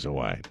another glass of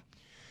wine.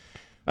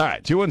 All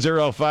right,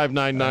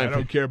 210-599. I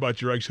don't care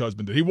about your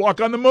ex-husband. Did he walk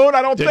on the moon?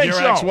 I don't think so.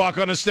 Did your ex walk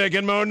on a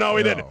stinking moon? No,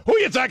 he didn't. Who are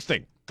you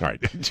texting? All right,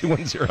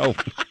 210.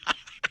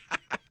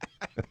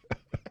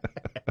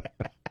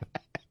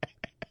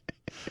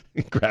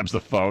 He grabs the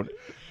phone.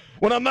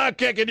 When I'm not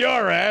kicking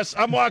your ass,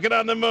 I'm walking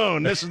on the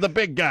moon. This is the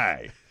big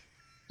guy.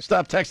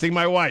 Stop texting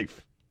my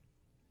wife.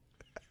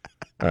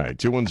 All right,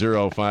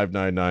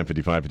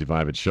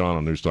 210-599-5555. It's Sean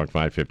on News Talk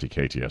 550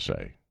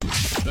 KTSA.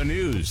 The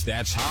news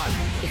that's hot.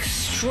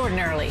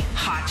 Extraordinarily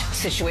hot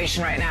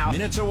situation right now.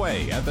 Minutes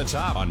away at the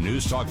top on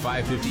News Talk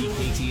 550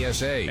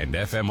 KTSA and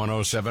FM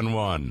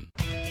 1071.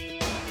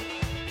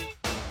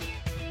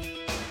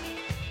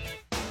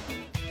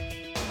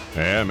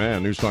 Yeah,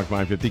 man. News Talk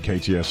 550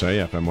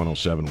 KTSA, FM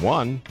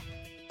 1071.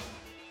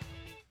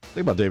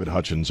 Think about David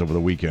Hutchins over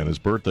the weekend. His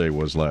birthday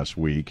was last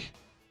week,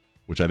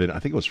 which I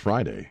think it was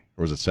Friday.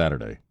 Or was it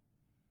Saturday?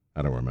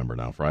 I don't remember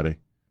now. Friday?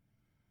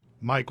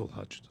 Michael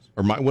Hutchins.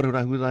 Or who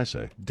did I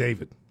say?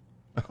 David.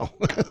 Oh,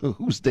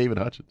 who's David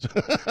Hutchins?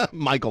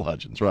 Michael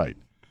Hutchins, right.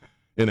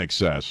 In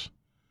excess.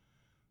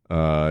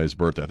 His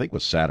birthday, I think,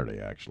 was Saturday,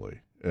 actually.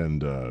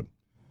 And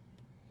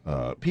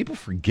people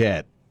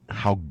forget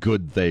how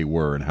good they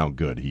were and how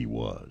good he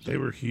was. They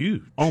were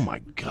huge. Oh, my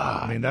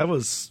God. I mean, that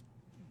was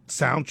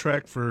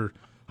soundtrack for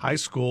high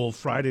school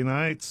Friday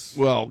nights.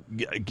 Well,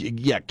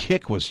 yeah,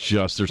 Kick was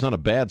just, there's not a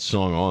bad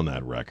song on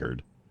that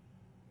record.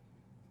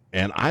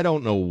 And I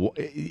don't know,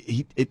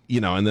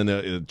 and then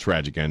a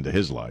tragic end to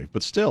his life.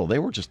 But still, they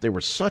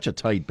were such a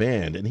tight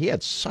band, and he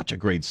had such a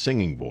great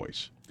singing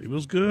voice. He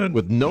was good.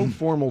 With no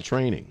formal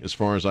training, as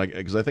far as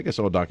because I think I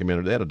saw a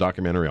documentary. They had a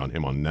documentary on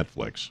him on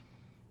Netflix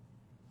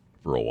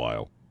for a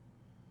while.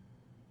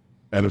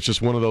 And it's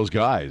just one of those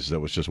guys that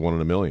was just one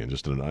in a million,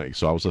 just in a night.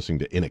 So I was listening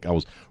to I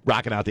was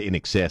rocking out to In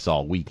Excess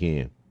all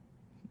weekend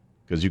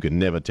because you could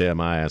never tear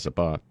my ass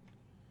apart.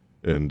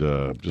 And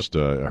I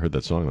heard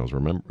that song and I was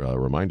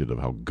reminded of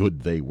how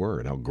good they were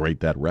and how great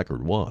that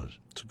record was.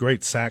 It's a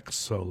great sax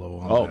solo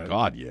on that. Oh,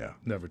 God, yeah.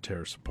 Never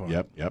Tear Us Apart.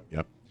 Yep.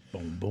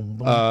 Boom, boom,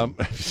 boom.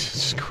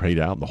 It's a great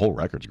album. The whole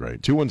record's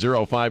great.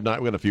 210-59.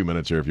 We got a few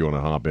minutes here if you want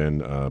to hop in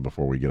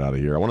before we get out of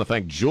here. I want to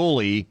thank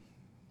Julie.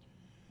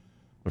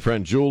 My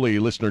friend Julie,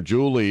 listener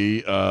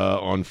Julie,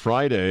 on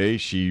Friday,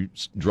 she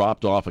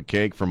dropped off a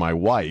cake for my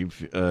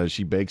wife.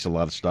 She bakes a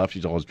lot of stuff.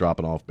 She's always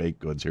dropping off baked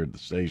goods here at the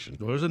station.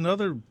 You have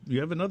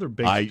another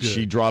baked good.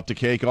 She dropped a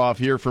cake off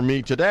here for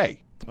me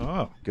today.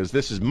 Oh. Because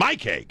this is my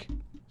cake.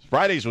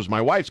 Friday's was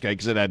my wife's cake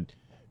because it had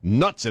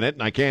nuts in it,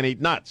 and I can't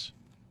eat nuts.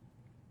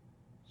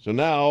 So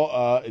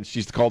now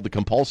she's called the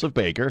Compulsive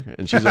Baker,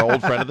 and she's an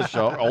old friend of the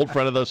show, old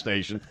friend of the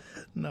station.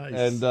 Nice.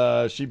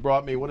 And she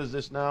brought me, what is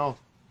this now?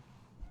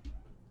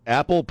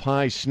 Apple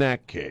pie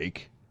snack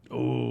cake.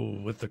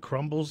 Oh, with the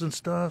crumbles and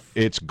stuff?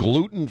 It's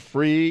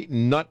gluten-free,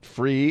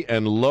 nut-free,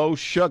 and low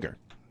sugar.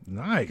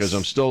 Nice. Because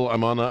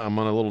I'm on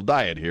a little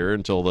diet here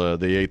until the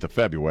 8th of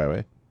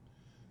February.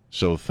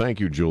 So thank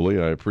you, Julie.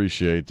 I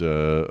appreciate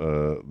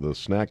the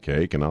snack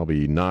cake, and I'll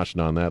be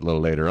noshing on that a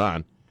little later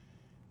on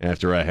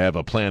after I have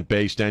a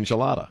plant-based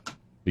enchilada.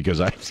 Because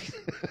that's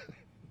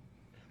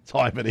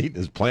all I've been eating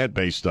is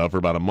plant-based stuff for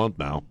about a month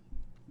now.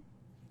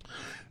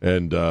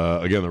 And,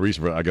 again, the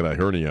reason I got a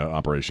hernia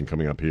operation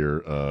coming up here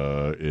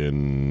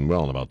in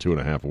about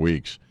 2.5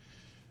 weeks.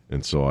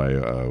 And so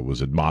I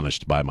was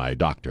admonished by my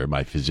doctor,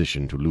 my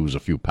physician, to lose a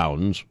few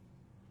pounds.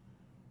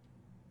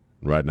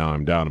 Right now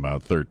I'm down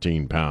about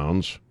 13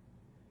 pounds.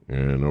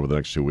 And over the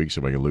next 2 weeks,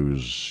 if I can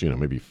lose,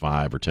 maybe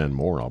 5 or 10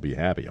 more, I'll be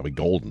happy. I'll be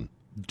golden.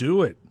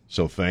 Do it.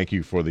 So thank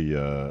you for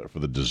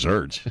the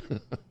dessert.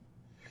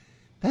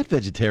 That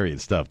vegetarian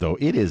stuff, though,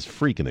 it is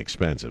freaking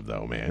expensive,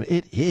 though, man.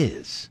 It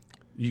is.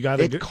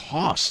 It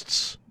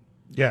costs.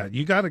 Yeah,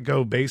 you got to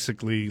go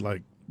basically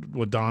like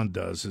what Don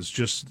does is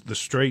just the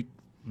straight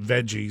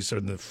veggies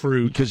and the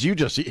fruit. Because you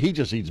just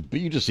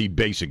eat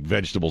basic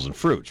vegetables and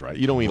fruits, right?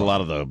 You don't eat a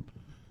lot of the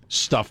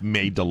stuff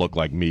made to look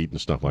like meat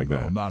and stuff like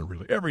that. No, not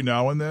really. Every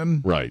now and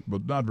then, right?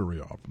 But not very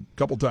often. A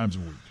couple times a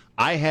week.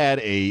 I had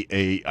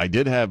I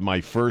did have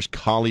my first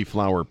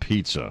cauliflower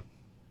pizza.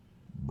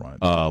 Right.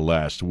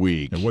 Last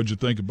week. And what'd you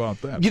think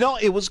about that?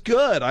 It was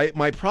good.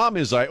 My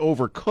problem is I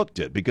overcooked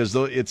it because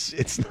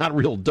it's not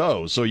real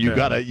dough, so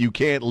you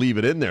can't leave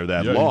it in there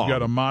that long. You got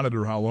to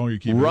monitor how long you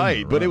keep it in right,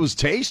 there, but it was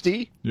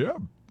tasty. Yeah,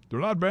 they're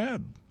not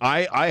bad.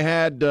 I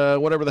had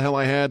whatever the hell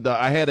I had.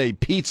 I had a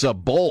pizza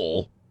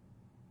bowl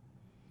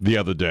the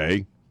other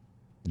day.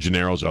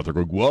 Gennaro's out there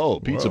going, "Whoa,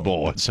 pizza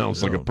bowl! It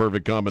sounds like a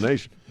perfect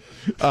combination."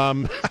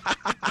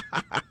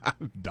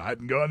 Died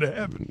and gone to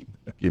heaven.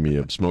 Give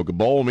me smoke a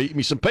bowl and eat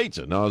me some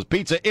pizza. No, it was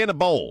pizza in a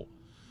bowl.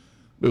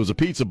 It was a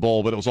pizza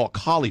bowl, but it was all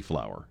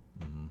cauliflower.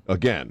 Mm-hmm.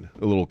 Again,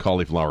 a little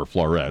cauliflower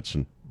florets.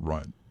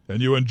 Right.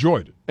 And you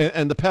enjoyed it.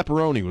 And the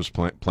pepperoni was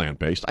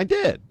plant-based. I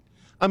did.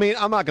 I mean,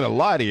 I'm not going to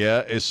lie to you.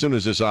 As soon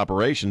as this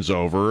operation's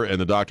over and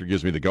the doctor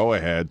gives me the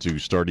go-ahead to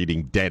start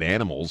eating dead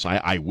animals,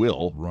 I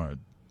will. Right.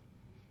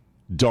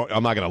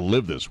 I'm not going to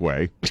live this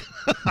way.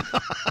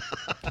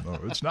 No,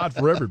 it's not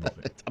for everybody.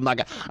 I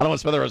don't want to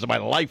spend the rest of my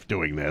life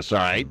doing this, all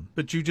right?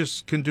 But you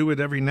just can do it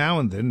every now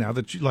and then. Now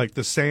that you like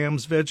the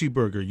Sam's Veggie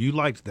Burger, you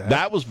liked that.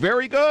 That was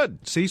very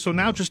good. See, so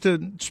now just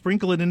to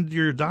sprinkle it into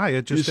your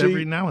diet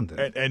every now and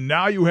then. And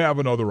now you have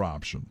another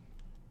option.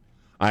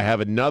 I have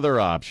another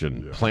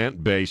option,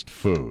 plant-based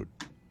food.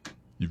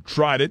 You've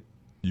tried it.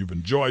 You've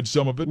enjoyed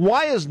some of it.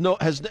 Why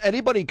has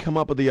anybody come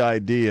up with the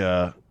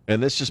idea,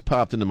 and this just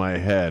popped into my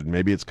head,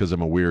 maybe it's because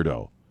I'm a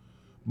weirdo,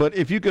 but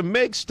if you can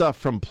make stuff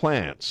from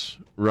plants,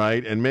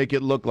 right, and make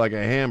it look like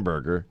a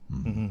hamburger,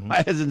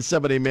 why doesn't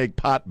somebody make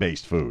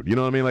pot-based food? You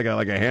know what I mean? Like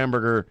a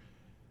hamburger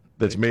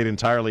that's made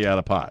entirely out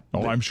of pot.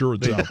 Oh, I'm sure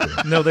it's out there.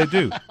 No, they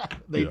do.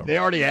 They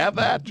already have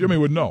that? Jimmy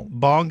would know.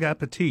 Bong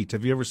Appetit.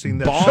 Have you ever seen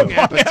that? Bong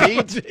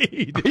Appetit?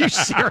 Are you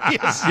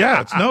serious?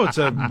 Yeah, it's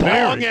a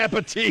Bong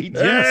Appetit.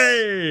 Yes.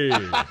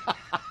 Hey.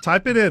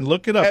 Type it in.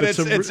 Look it up. And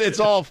it's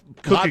all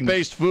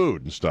pot-based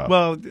food and stuff.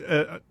 Well,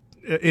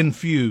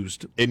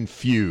 infused.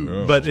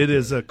 Infused. But it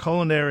is a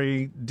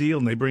culinary deal,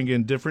 and they bring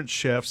in different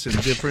chefs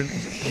and different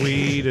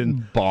weed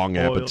and Bong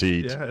oil.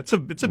 Appetit. Yeah, it's a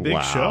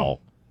big show.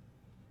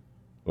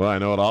 Well, I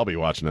know what I'll be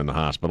watching in the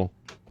hospital.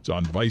 It's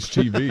on Vice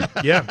TV.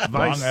 Yeah,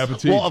 Vice. Bong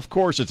Appetit. Well, of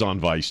course it's on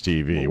Vice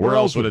TV. Where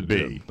else would it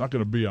be? Not going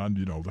to be on,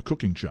 the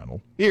cooking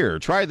channel. Here,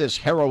 try this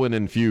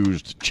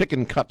heroin-infused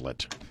chicken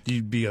cutlet.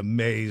 You'd be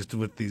amazed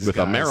with these with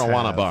guys a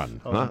marijuana have.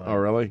 bun. Oh,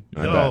 really?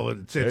 No,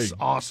 it's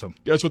awesome.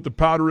 Guess what the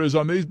powder is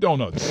on these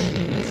donuts?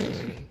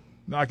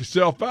 Knock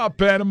yourself out,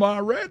 Panama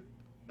Red.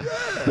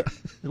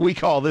 We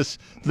call this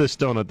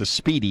donut the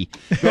Speedy.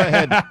 Go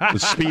ahead, the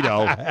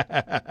Speedo.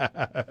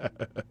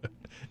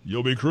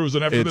 You'll be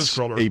cruising after this,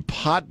 crawler. It's a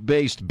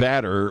pot-based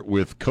batter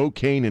with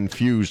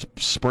cocaine-infused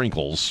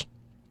sprinkles.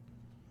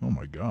 Oh,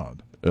 my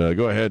God.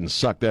 Go ahead and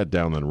suck that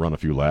down, then run a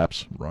few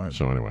laps. Right.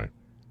 So anyway.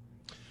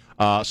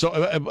 A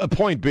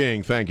point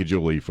being, thank you,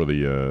 Julie, for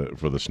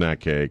the snack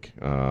cake.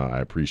 I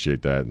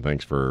appreciate that, and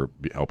thanks for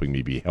helping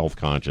me be health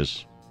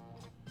conscious.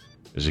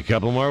 There's a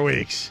couple more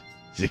weeks.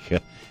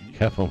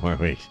 Couple more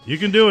weeks. You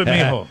can do it,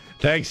 mijo.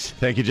 Thanks.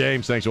 Thank you,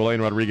 James. Thanks to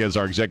Elaine Rodriguez,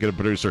 our executive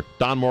producer.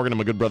 Don Morgan and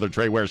my good brother,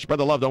 Trey Ware. Spread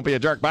the love. Don't be a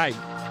jerk. Bye.